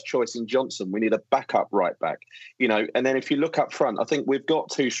got a first choice in Johnson. We need a backup right back, and then if you look up front, I think we've got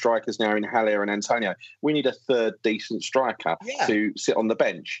 2 strikers now in Haller and Antonio. We need a third decent striker to sit on the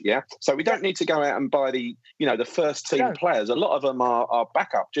bench. Yeah. So we don't need to go out and buy the first team players. A lot of them are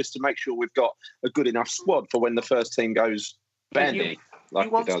backup just to make sure we've got a good enough squad for when the first team goes bandy. You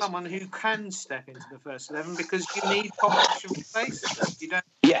want someone who can step into the first 11 because you need competition for space. You don't.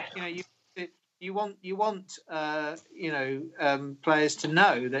 Yeah. You want players to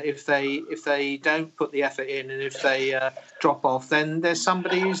know that if they don't put the effort in and if they drop off, then there's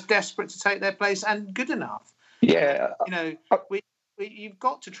somebody who's desperate to take their place and good enough. Yeah. You've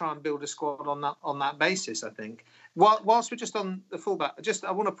got to try and build a squad on that basis, I think. Whilst we're just on the fullback,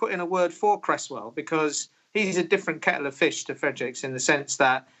 I want to put in a word for Cresswell because he's a different kettle of fish to Fredericks in the sense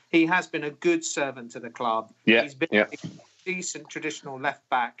that he has been a good servant to the club. Yeah. He's been a decent traditional left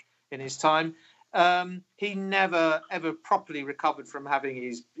back in his time. He never ever properly recovered from having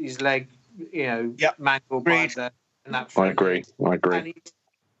his leg, mangled by that. I agree. And he's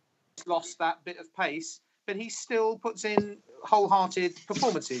lost that bit of pace. But he still puts in wholehearted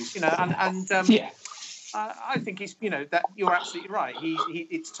performances, I think he's, that you're absolutely right.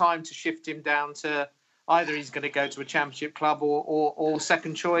 It's time to shift him down to either he's going to go to a championship club or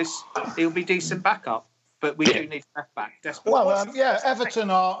second choice, he'll be decent backup. But we do need left back. Everton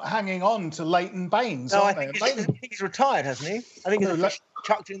are hanging on to Leighton Baines. No, I think he's retired, hasn't he? I think he's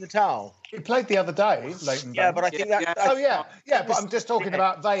chucked in the towel. He played the other day, Leighton Baines. Yeah, but I think but I'm just talking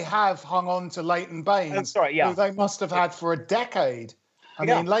about they have hung on to Leighton Baines, who they must have had for a decade. I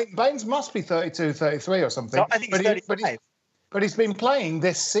mean, Leighton Baines must be 32, 33 or something. No, I think he's 35. But he's been playing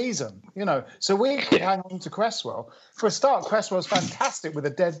this season, So we could hang on to Cresswell. For a start, Cresswell's fantastic with a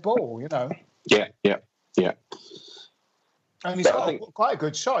dead ball, Yeah. And he's got quite a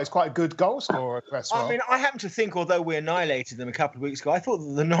good shot. He's quite a good goal scorer, Cresswell. I mean, I happen to think, although we annihilated them a couple of weeks ago, I thought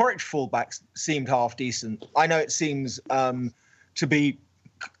that the Norwich fullbacks seemed half decent. I know it seems to be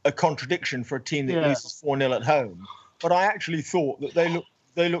a contradiction for a team that loses 4-0 at home, but I actually thought that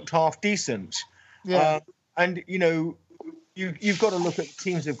they looked half decent. Yeah. And you've got to look at the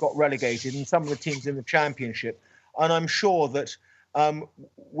teams that have got relegated and some of the teams in the Championship, and I'm sure that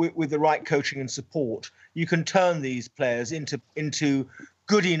with the right coaching and support, you can turn these players into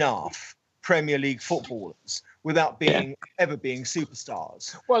good enough Premier League footballers without ever being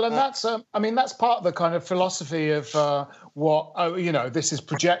superstars. Well, and that's part of the kind of philosophy of this is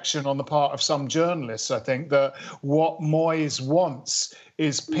projection on the part of some journalists. I think that what Moyes wants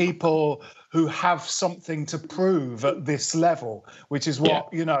is people who have something to prove at this level, which is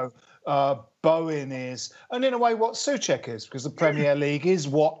what Bowen is, and in a way what Souček is, because the Premier League is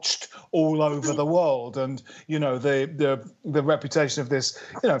watched all over the world, and the reputation of this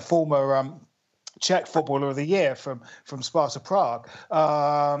former Czech Footballer of the Year from Sparta Prague.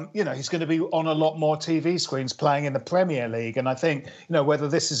 He's going to be on a lot more TV screens playing in the Premier League, and I think whether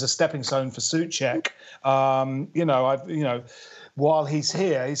this is a stepping stone for Souček, while he's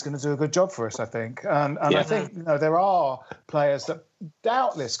here, he's going to do a good job for us, I think. And I think there are players that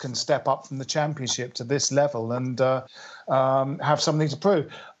doubtless can step up from the Championship to this level and have something to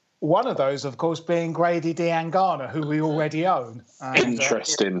prove. One of those, of course, being Grady Diangana, who we already own. And,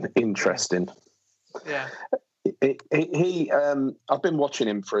 Interesting. Yeah. I've been watching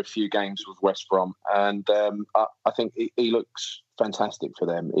him for a few games with West Brom, and I think he looks fantastic for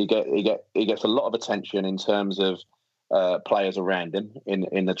them. He gets a lot of attention in terms of players around him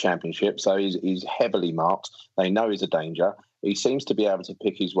in the Championship, so he's heavily marked. They know he's a danger. He seems to be able to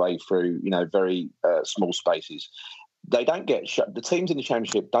pick his way through, very small spaces. They don't get shut. The teams in the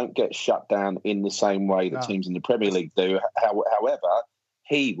Championship don't get shut down in the same way that teams in the Premier League do. However,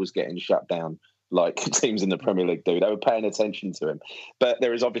 he was getting shut down like teams in the Premier League do. They were paying attention to him. But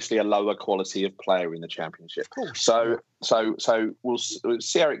there is obviously a lower quality of player in the Championship. So we'll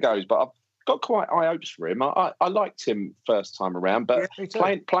see how it goes. But I've got quite high hopes for him. I liked him first time around, but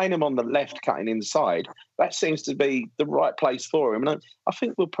playing him on the left, cutting inside, that seems to be the right place for him. And I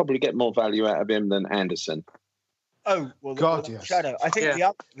think we'll probably get more value out of him than Anderson. Oh, well, God, yes. yes. Shadow. I think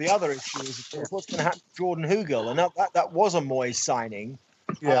the other issue is, of course, what's going to happen to Jordan Hugill? And that was a Moyes signing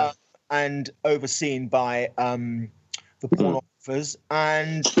and overseen by the pornographers.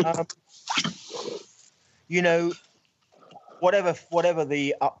 And, whatever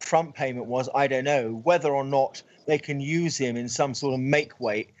the upfront payment was, I don't know. Whether or not they can use him in some sort of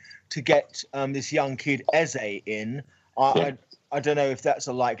make-weight to get this young kid, Eze, in, I don't know if that's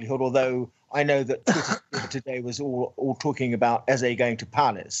a likelihood, although I know that Twitter today was all talking about Eze going to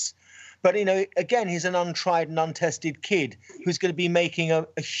Palace. But, again, he's an untried and untested kid who's going to be making a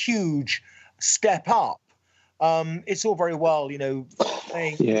huge step up. It's all very well,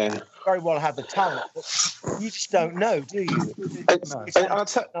 playing, very well have the talent, but you just don't know, do you? I'll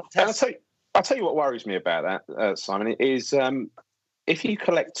tell you what worries me about that, Simon, is if you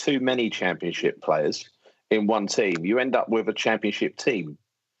collect too many Championship players in one team, you end up with a Championship team.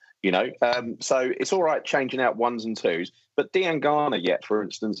 So it's all right changing out ones and twos, but Diangana for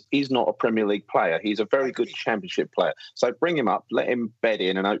instance, is not a Premier League player. He's a very good Championship player. So bring him up, let him bed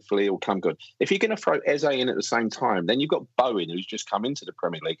in, and hopefully he'll come good. If you're going to throw Eze in at the same time, then you've got Bowen, who's just come into the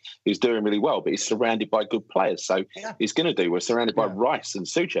Premier League, who's doing really well, but he's surrounded by good players. So he's going to do. We're surrounded by Rice and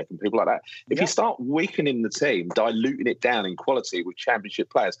Souček and people like that. If you start weakening the team, diluting it down in quality with Championship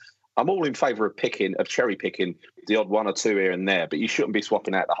players, I'm all in favour of cherry picking the odd one or two here and there, but you shouldn't be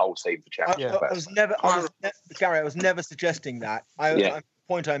swapping out the whole team for Championship players. Gary, I was never suggesting that. The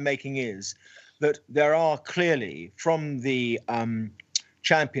point I'm making is that there are clearly from the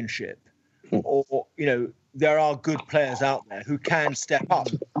Championship, or there are good players out there who can step up.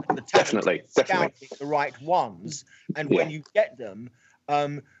 The definitely scouting the right ones, and when you get them,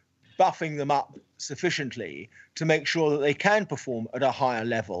 buffing them up sufficiently to make sure that they can perform at a higher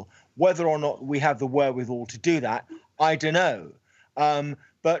level. Whether or not we have the wherewithal to do that, I don't know.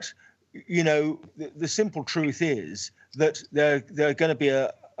 But, the simple truth is that there are going to be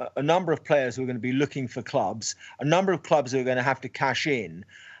a number of players who are going to be looking for clubs, a number of clubs who are going to have to cash in.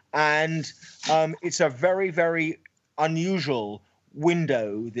 And it's a very, very unusual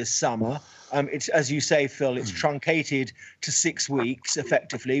window this summer. It's, as you say, Phil, it's truncated to 6 weeks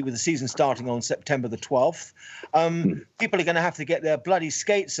effectively, with the season starting on September the 12th. People are going to have to get their bloody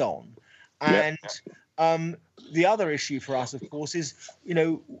skates on. And the other issue for us, of course, is,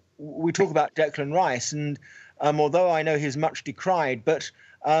 we talk about Declan Rice, and although I know he's much decried, but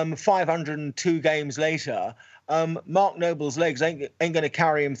 502 games later, Mark Noble's legs ain't going to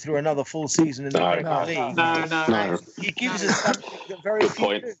carry him through another full season in the Premier League. No. He gives us something that very good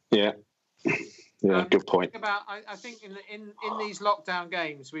point. Good point. I think in these lockdown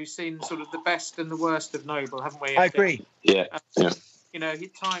games, we've seen sort of the best and the worst of Noble, haven't we? I agree. At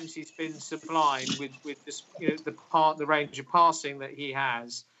times he's been sublime with this, the range of passing that he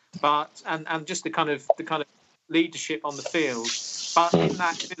has, but and just the kind of leadership on the field. But in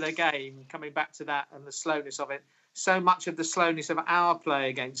that Villa game, coming back to that and the slowness of it, so much of the slowness of our play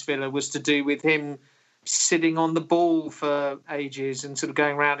against Villa was to do with him sitting on the ball for ages and sort of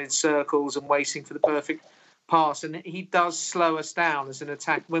going around in circles and waiting for the perfect pass. And he does slow us down as an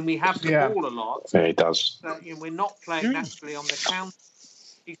attack when we have the ball a lot. Yeah, he does. We're not playing naturally on the counter.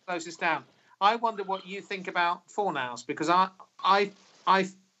 He slows us down. I wonder what you think about Fornals, because I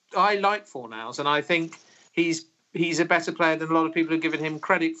like Fornals, and I think he's a better player than a lot of people have given him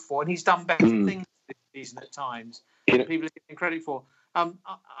credit for, and he's done better things this season at times than people have given him credit for.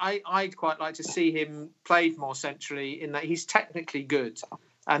 I'd quite like to see him played more centrally, in that he's technically good,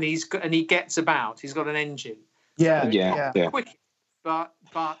 and he gets about. He's got an engine. Quick, but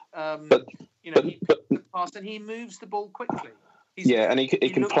he picks the pass and he moves the ball quickly. And he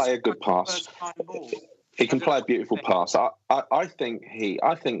can play a good pass. He can play a beautiful pass. I think he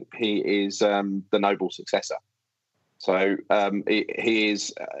is the Noble successor. So he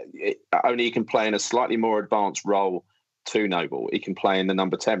is only he can play in a slightly more advanced role to Noble. He can play in the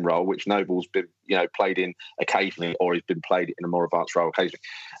number 10 role, which Noble's been played in occasionally, or he's been played in a more advanced role occasionally.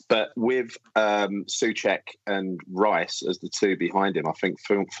 But with Souček and Rice as the two behind him, I think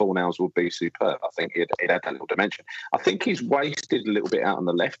Fornals will be superb. I think he'd add that little dimension. I think he's wasted a little bit out on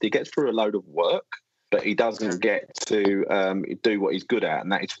the left. He gets through a load of work, but he doesn't get to do what he's good at,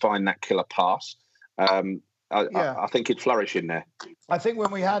 and that is find that killer pass. I think he'd flourish in there. I think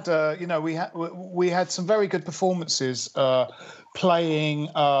when we had, we had some very good performances playing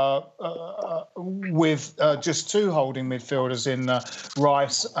with just two holding midfielders in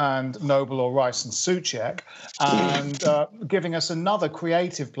Rice and Noble, or Rice and Souček, and giving us another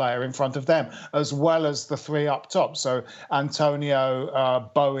creative player in front of them, as well as the three up top. So Antonio,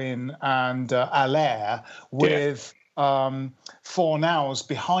 Bowen and Haller, with Fornals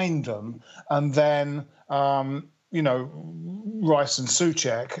behind them, and then Rice and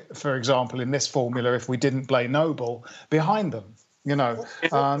Souček, for example, in this formula, if we didn't play Noble, behind them. What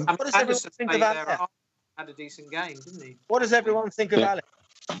does everyone think of Alex? Had a decent game, didn't he? What does everyone think of Alex?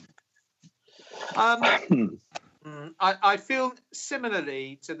 I feel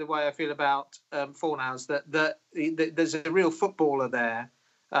similarly to the way I feel about Fornals, that there's a real footballer there,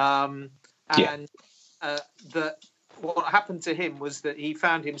 and that what happened to him was that he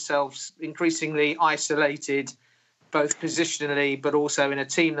found himself increasingly isolated, both positionally but also in a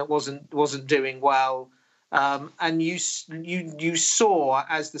team that wasn't doing well. And you saw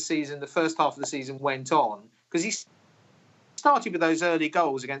as the first half of the season went on, because he started with those early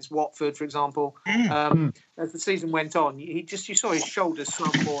goals against Watford, for example. As the season went on, you saw his shoulders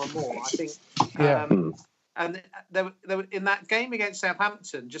slump more and more. I think, and there in that game against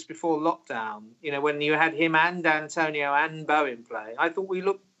Southampton just before lockdown, when you had him and Antonio and Bowen play, I thought we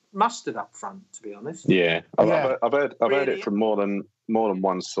looked mustard up front, to be honest. I've heard it from more than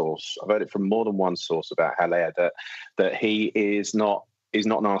one source. I've heard it from more than one source about Haller that he is not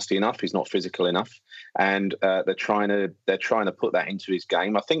nasty enough. He's not physical enough, and they're trying to put that into his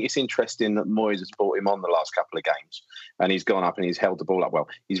game. I think it's interesting that Moyes has brought him on the last couple of games, and he's gone up and he's held the ball up well.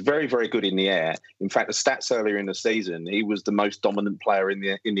 He's very, very good in the air. In fact, the stats earlier in the season, he was the most dominant player in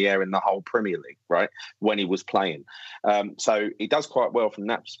the air in the whole Premier League, right, when he was playing. So he does quite well from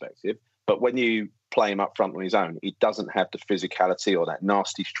that perspective. But when you play him up front on his own, he doesn't have the physicality or that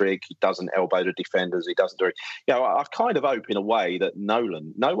nasty streak. He doesn't elbow the defenders. He doesn't do it. I kind of hope in a way that no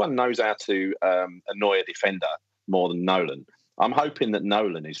one knows how to annoy a defender more than Nolan. I'm hoping that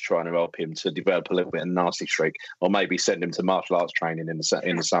Nolan is trying to help him to develop a little bit of nasty streak, or maybe send him to martial arts training in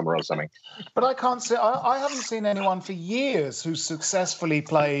the summer or something. But I can't say I haven't seen anyone for years who successfully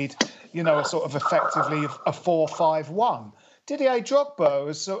played, a sort of effectively a 4-5-1. Didier Drogba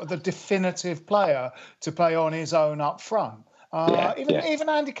was sort of the definitive player to play on his own up front. Even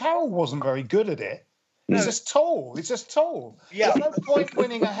Andy Carroll wasn't very good at it. He's just tall. Yeah. There's no point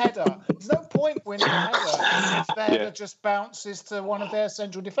winning a header. If the header just bounces to one of their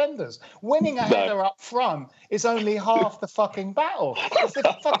central defenders. Winning a header up front is only half the fucking battle. If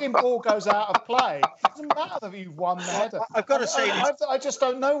the fucking ball goes out of play, it doesn't matter if you've won the header. I've got to say, I just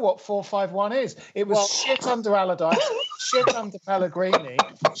don't know what 4-5-1 is. It was shit under Allardyce, shit under Pellegrini,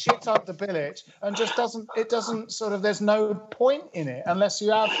 shit under Bilic, and just doesn't there's no point in it unless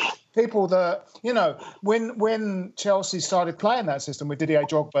you have people that, when Chelsea started playing that system with Didier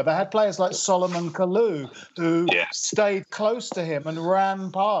Drogba, they had players like Solomon Kalou who stayed close to him and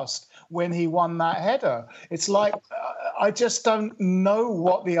ran past when he won that header. It's like, I just don't know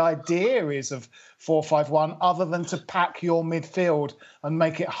what the idea is of 4-5-1 other than to pack your midfield and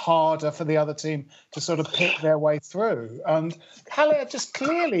make it harder for the other team to sort of pick their way through. And Haller just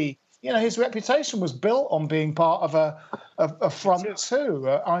clearly, his reputation was built on being part of a front two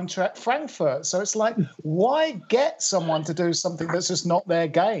at Eintracht Frankfurt. So it's like, why get someone to do something that's just not their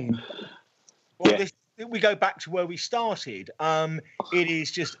game? Well, we go back to where we started. It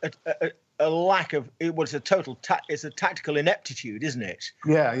is just a lack of. It's a total. It's a tactical ineptitude, isn't it?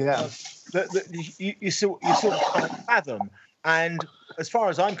 Yeah. You sort of can't fathom. And as far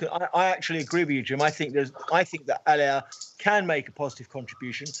as I actually agree with you, Jim. I think that Haller can make a positive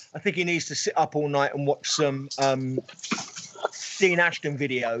contribution. I think he needs to sit up all night and watch some Dean Ashton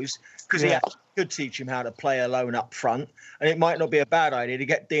videos, because he could teach him how to play alone up front. And it might not be a bad idea to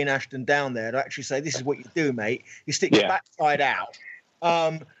get Dean Ashton down there to actually say, this is what you do, mate. You stick your backside out.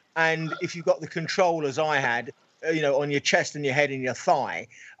 And if you've got the control as I had, on your chest and your head and your thigh,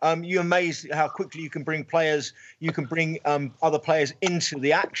 you're amazed how quickly you can bring other players into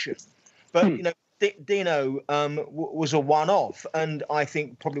the action. But, Dino was a one-off, and I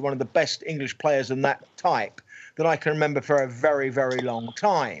think probably one of the best English players in that type that I can remember for a very, very long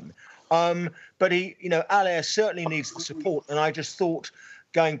time. But Haller certainly needs the support, and I just thought,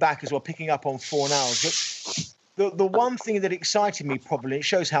 going back as well, picking up on Fornals, that the one thing that excited me probably, it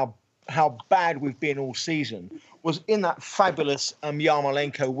shows how bad we've been all season, was in that fabulous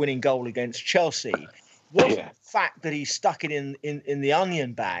Yarmolenko winning goal against Chelsea, wasn't the fact that he stuck it in the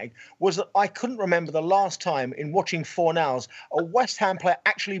onion bag, was that I couldn't remember the last time in watching Fornals a West Ham player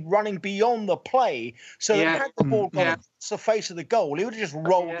actually running beyond the play, so that had the ball gone across the face of the goal, he would have just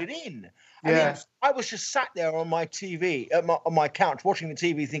rolled it in. And I was just sat there on my TV, on my couch, watching the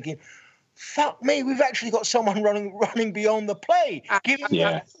TV, thinking, fuck me, we've actually got someone running beyond the play.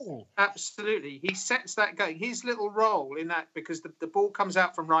 Absolutely. He sets that going. His little role in that, because the ball comes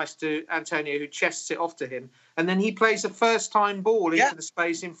out from Rice to Antonio, who chests it off to him, and then he plays a first-time ball into the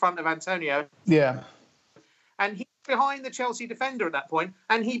space in front of Antonio. Yeah. And he's behind the Chelsea defender at that point,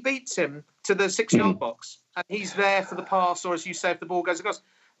 and he beats him to the 6-yard box. And he's there for the pass, or as you say, if the ball goes across.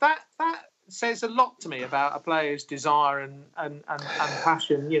 That says a lot to me about a player's desire and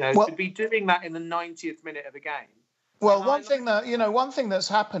passion, to be doing that in the 90th minute of a game. Well, one thing that's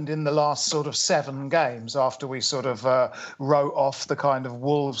happened in the last sort of 7 games after we sort of wrote off the kind of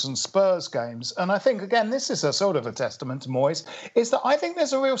Wolves and Spurs games, and I think, again, this is a sort of a testament to Moyes, is that I think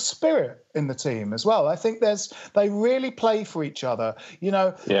there's a real spirit in the team as well. I think they really play for each other.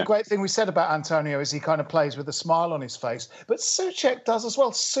 The great thing we said about Antonio is he kind of plays with a smile on his face, but Souček does as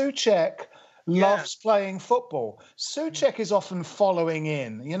well. Souček loves playing football. Souček is often following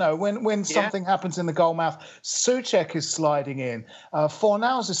in. When something happens in the goal mouth, Souček is sliding in.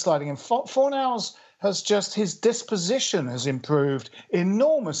 Fornals is sliding in. Fornals has just, his disposition has improved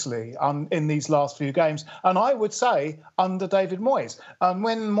enormously in these last few games. And I would say under David Moyes. And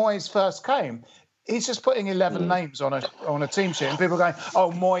when Moyes first came, he's just putting 11 names on a team sheet, and people are going,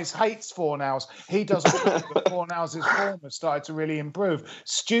 "Oh, Moyes hates Fornals. He doesn't think that Fornals' form has started to really improve.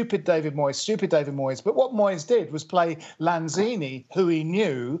 Stupid David Moyes." But what Moyes did was play Lanzini, who he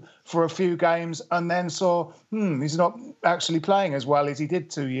knew, for a few games, and then saw, he's not actually playing as well as he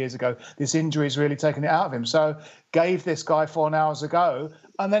did 2 years ago. This injury's really taken it out of him. So gave this guy Fornals a go,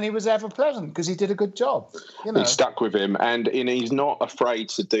 and then he was ever pleasant because he did a good job. He stuck with him, and he's not afraid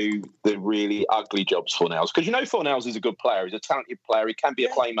to do the really ugly jobs, Fornals. Because Fornals is a good player. He's a talented player. He can be a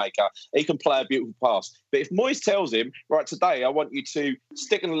playmaker. He can play a beautiful pass. But if Moyes tells him, right, today I want you to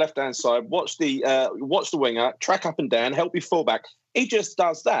stick on the left-hand side, watch the winger, track up and down, help your fullback, he just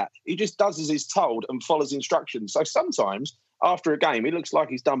does that. He just does as he's told and follows instructions. So sometimes after a game, he looks like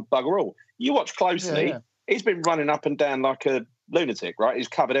he's done bugger all. You watch closely, he's been running up and down like a lunatic, right? He's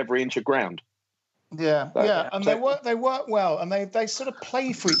covered every inch of ground. And they work well, and they sort of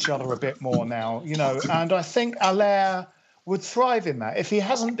play for each other a bit more now, and I think Haller would thrive in that. If he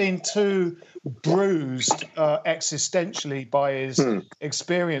hasn't been too bruised existentially by his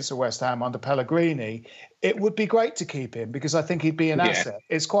experience at West Ham under Pellegrini, it would be great to keep him, because I think he'd be an asset.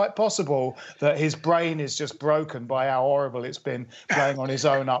 It's quite possible that his brain is just broken by how horrible it's been playing on his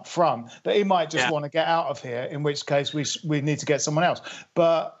own up front, that he might just want to get out of here, in which case we need to get someone else.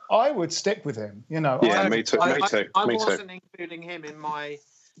 But I would stick with him, Me too. I wasn't including him in my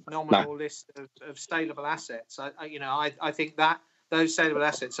nominal list of saleable assets. I think that those saleable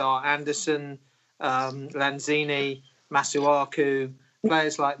assets are Anderson, Lanzini, Masuaku,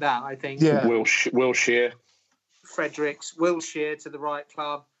 players like that. I think Wilshere, Fredericks, Wilshere to the right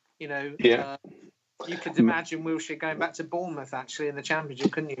club. You could imagine Wilshere going back to Bournemouth actually in the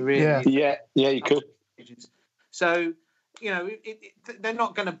Championship, couldn't you? Really? You could. So they're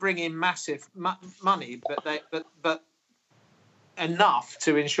not going to bring in massive money, but enough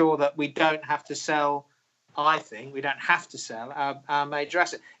to ensure that we don't have to sell. I think we don't have to sell our major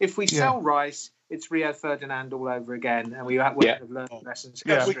asset. If we sell Rice, it's Rio Ferdinand all over again, and we have learned lessons.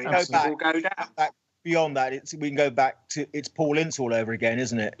 We can go back beyond that. We can go back to it's Paul Ince all over again,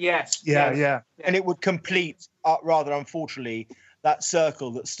 isn't it? Yes. Yeah. And it would complete, rather unfortunately, that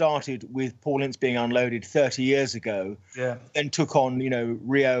circle that started with Paul Ince being unloaded 30 years ago, then took on,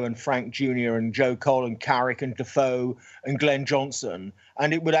 Rio and Frank Jr. and Joe Cole and Carrick and Defoe and Glenn Johnson.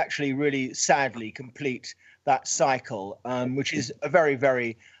 And it would actually really sadly complete that cycle, which is a very,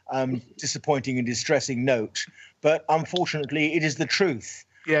 very disappointing and distressing note. But unfortunately, it is the truth.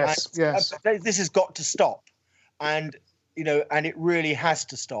 Yes. This has got to stop. And, and it really has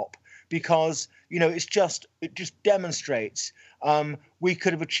to stop, because, it just demonstrates we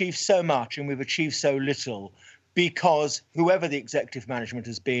could have achieved so much and we've achieved so little because whoever the executive management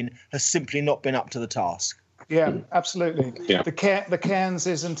has been has simply not been up to the task. Yeah, absolutely. Yeah. The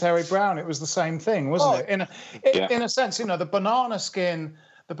Cairnses and Terry Brown, it was the same thing, wasn't it? In a sense, the banana skin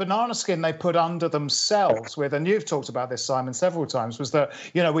they put under themselves with, and you've talked about this, Simon, several times, was that,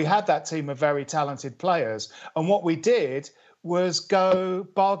 we had that team of very talented players, and what we did was go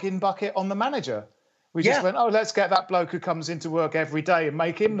bargain bucket on the manager. We just went, let's get that bloke who comes into work every day and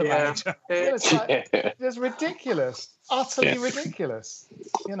make him the manager. It's ridiculous, utterly ridiculous,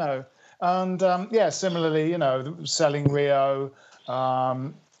 And similarly, selling Rio,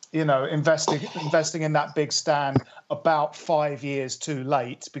 investing in that big stand about 5 years too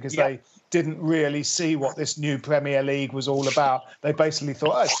late because they didn't really see what this new Premier League was all about. They basically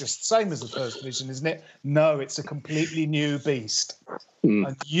thought, it's just the same as the First Division, isn't it? No, it's a completely new beast.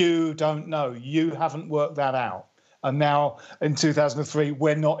 And you don't know. You haven't worked that out. And now in 2003,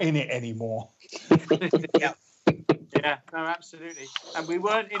 we're not in it anymore. Yeah, no, absolutely. And we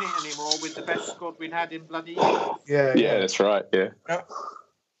weren't in it anymore with the best squad we'd had in bloody years. Yeah, that's right, yeah.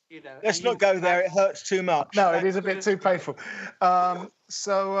 Let's not go there. It hurts too much. No, it is a bit too painful.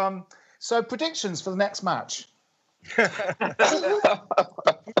 So predictions for the next match. We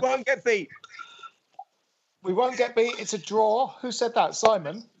won't get beat. We won't get beat. It's a draw. Who said that?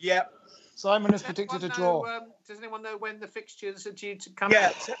 Simon? Yep. Simon has predicted a draw. Does anyone know when the fixtures are due to come out?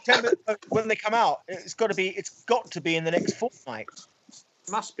 Yeah, September, when they come out. It's got to be in the next fortnight.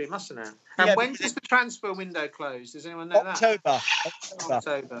 Must be, mustn't it? And when does the transfer window close? Does anyone know that?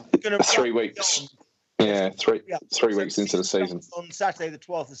 October. 3 weeks. Yeah, three weeks into the season. On Saturday, the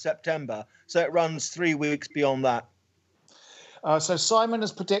 12th of September. So it runs 3 weeks beyond that. So Simon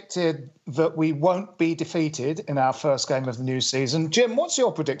has predicted that we won't be defeated in our first game of the new season. Jim, what's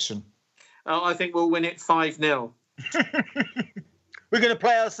your prediction? I think we'll win it 5-0. We're going to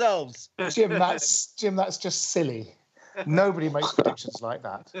play ourselves. Jim, that's just silly. Nobody makes predictions like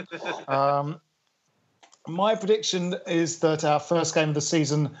that. My prediction is that our first game of the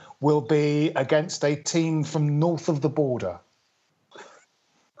season will be against a team from north of the border.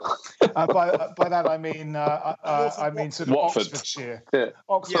 By that I mean sort of Watford. Oxfordshire. Yeah.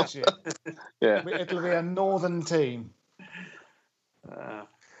 Oxfordshire. Yeah. It'll be a northern team.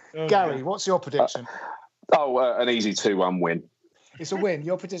 Gary, what's your prediction? An easy 2-1 win. It's a win.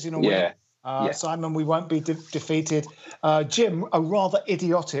 You're predicting a win. Simon, we won't be defeated. Jim, a rather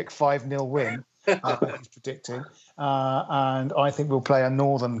idiotic 5-0 win. He's predicting. And I think we'll play a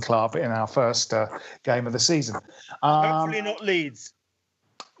northern club in our first game of the season. Hopefully not Leeds.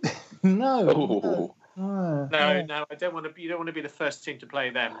 No. No, I don't want to. You don't want to be the first team to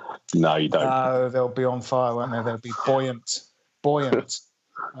play them. No, you don't. No, they'll be on fire, won't they? They'll be buoyant.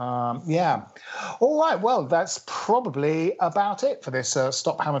 All right. Well, that's probably about it for this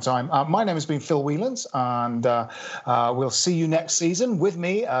Stop Hammer Time. My name has been Phil Whelans, and we'll see you next season. With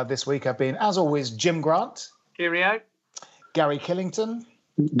me this week have been, as always, Jim Grant. Cheerio. Gary Killington.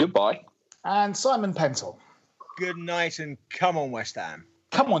 Goodbye. And Simon Pentle. Good night, and come on, West Ham.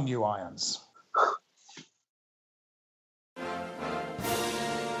 Come on, you Irons.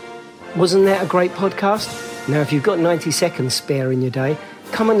 Wasn't that a great podcast? Now, if you've got 90 seconds spare in your day,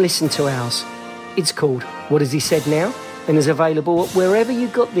 come and listen to ours. It's called What Has He Said Now? And is available wherever you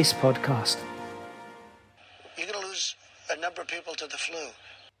got this podcast. You're going to lose a number of people to the flu.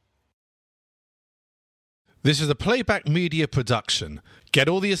 This is a Playback Media production. Get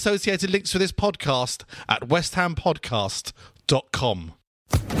all the associated links for this podcast at westhampodcast.com.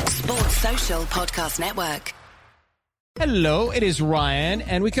 Sports Social Podcast Network. Hello, it is Ryan,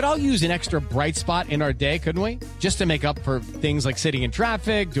 and we could all use an extra bright spot in our day, couldn't we? Just to make up for things like sitting in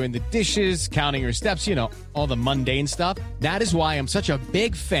traffic, doing the dishes, counting your steps, all the mundane stuff. That is why I'm such a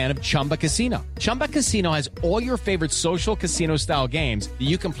big fan of Chumba Casino. Chumba Casino has all your favorite social casino-style games that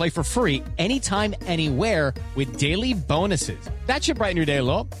you can play for free anytime, anywhere with daily bonuses. That should brighten your day a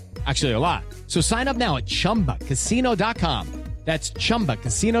little. Actually, a lot. So sign up now at ChumbaCasino.com. That's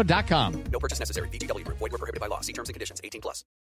ChumbaCasino.com. No purchase necessary. VGW Group. Void where prohibited by law. See terms and conditions. 18+.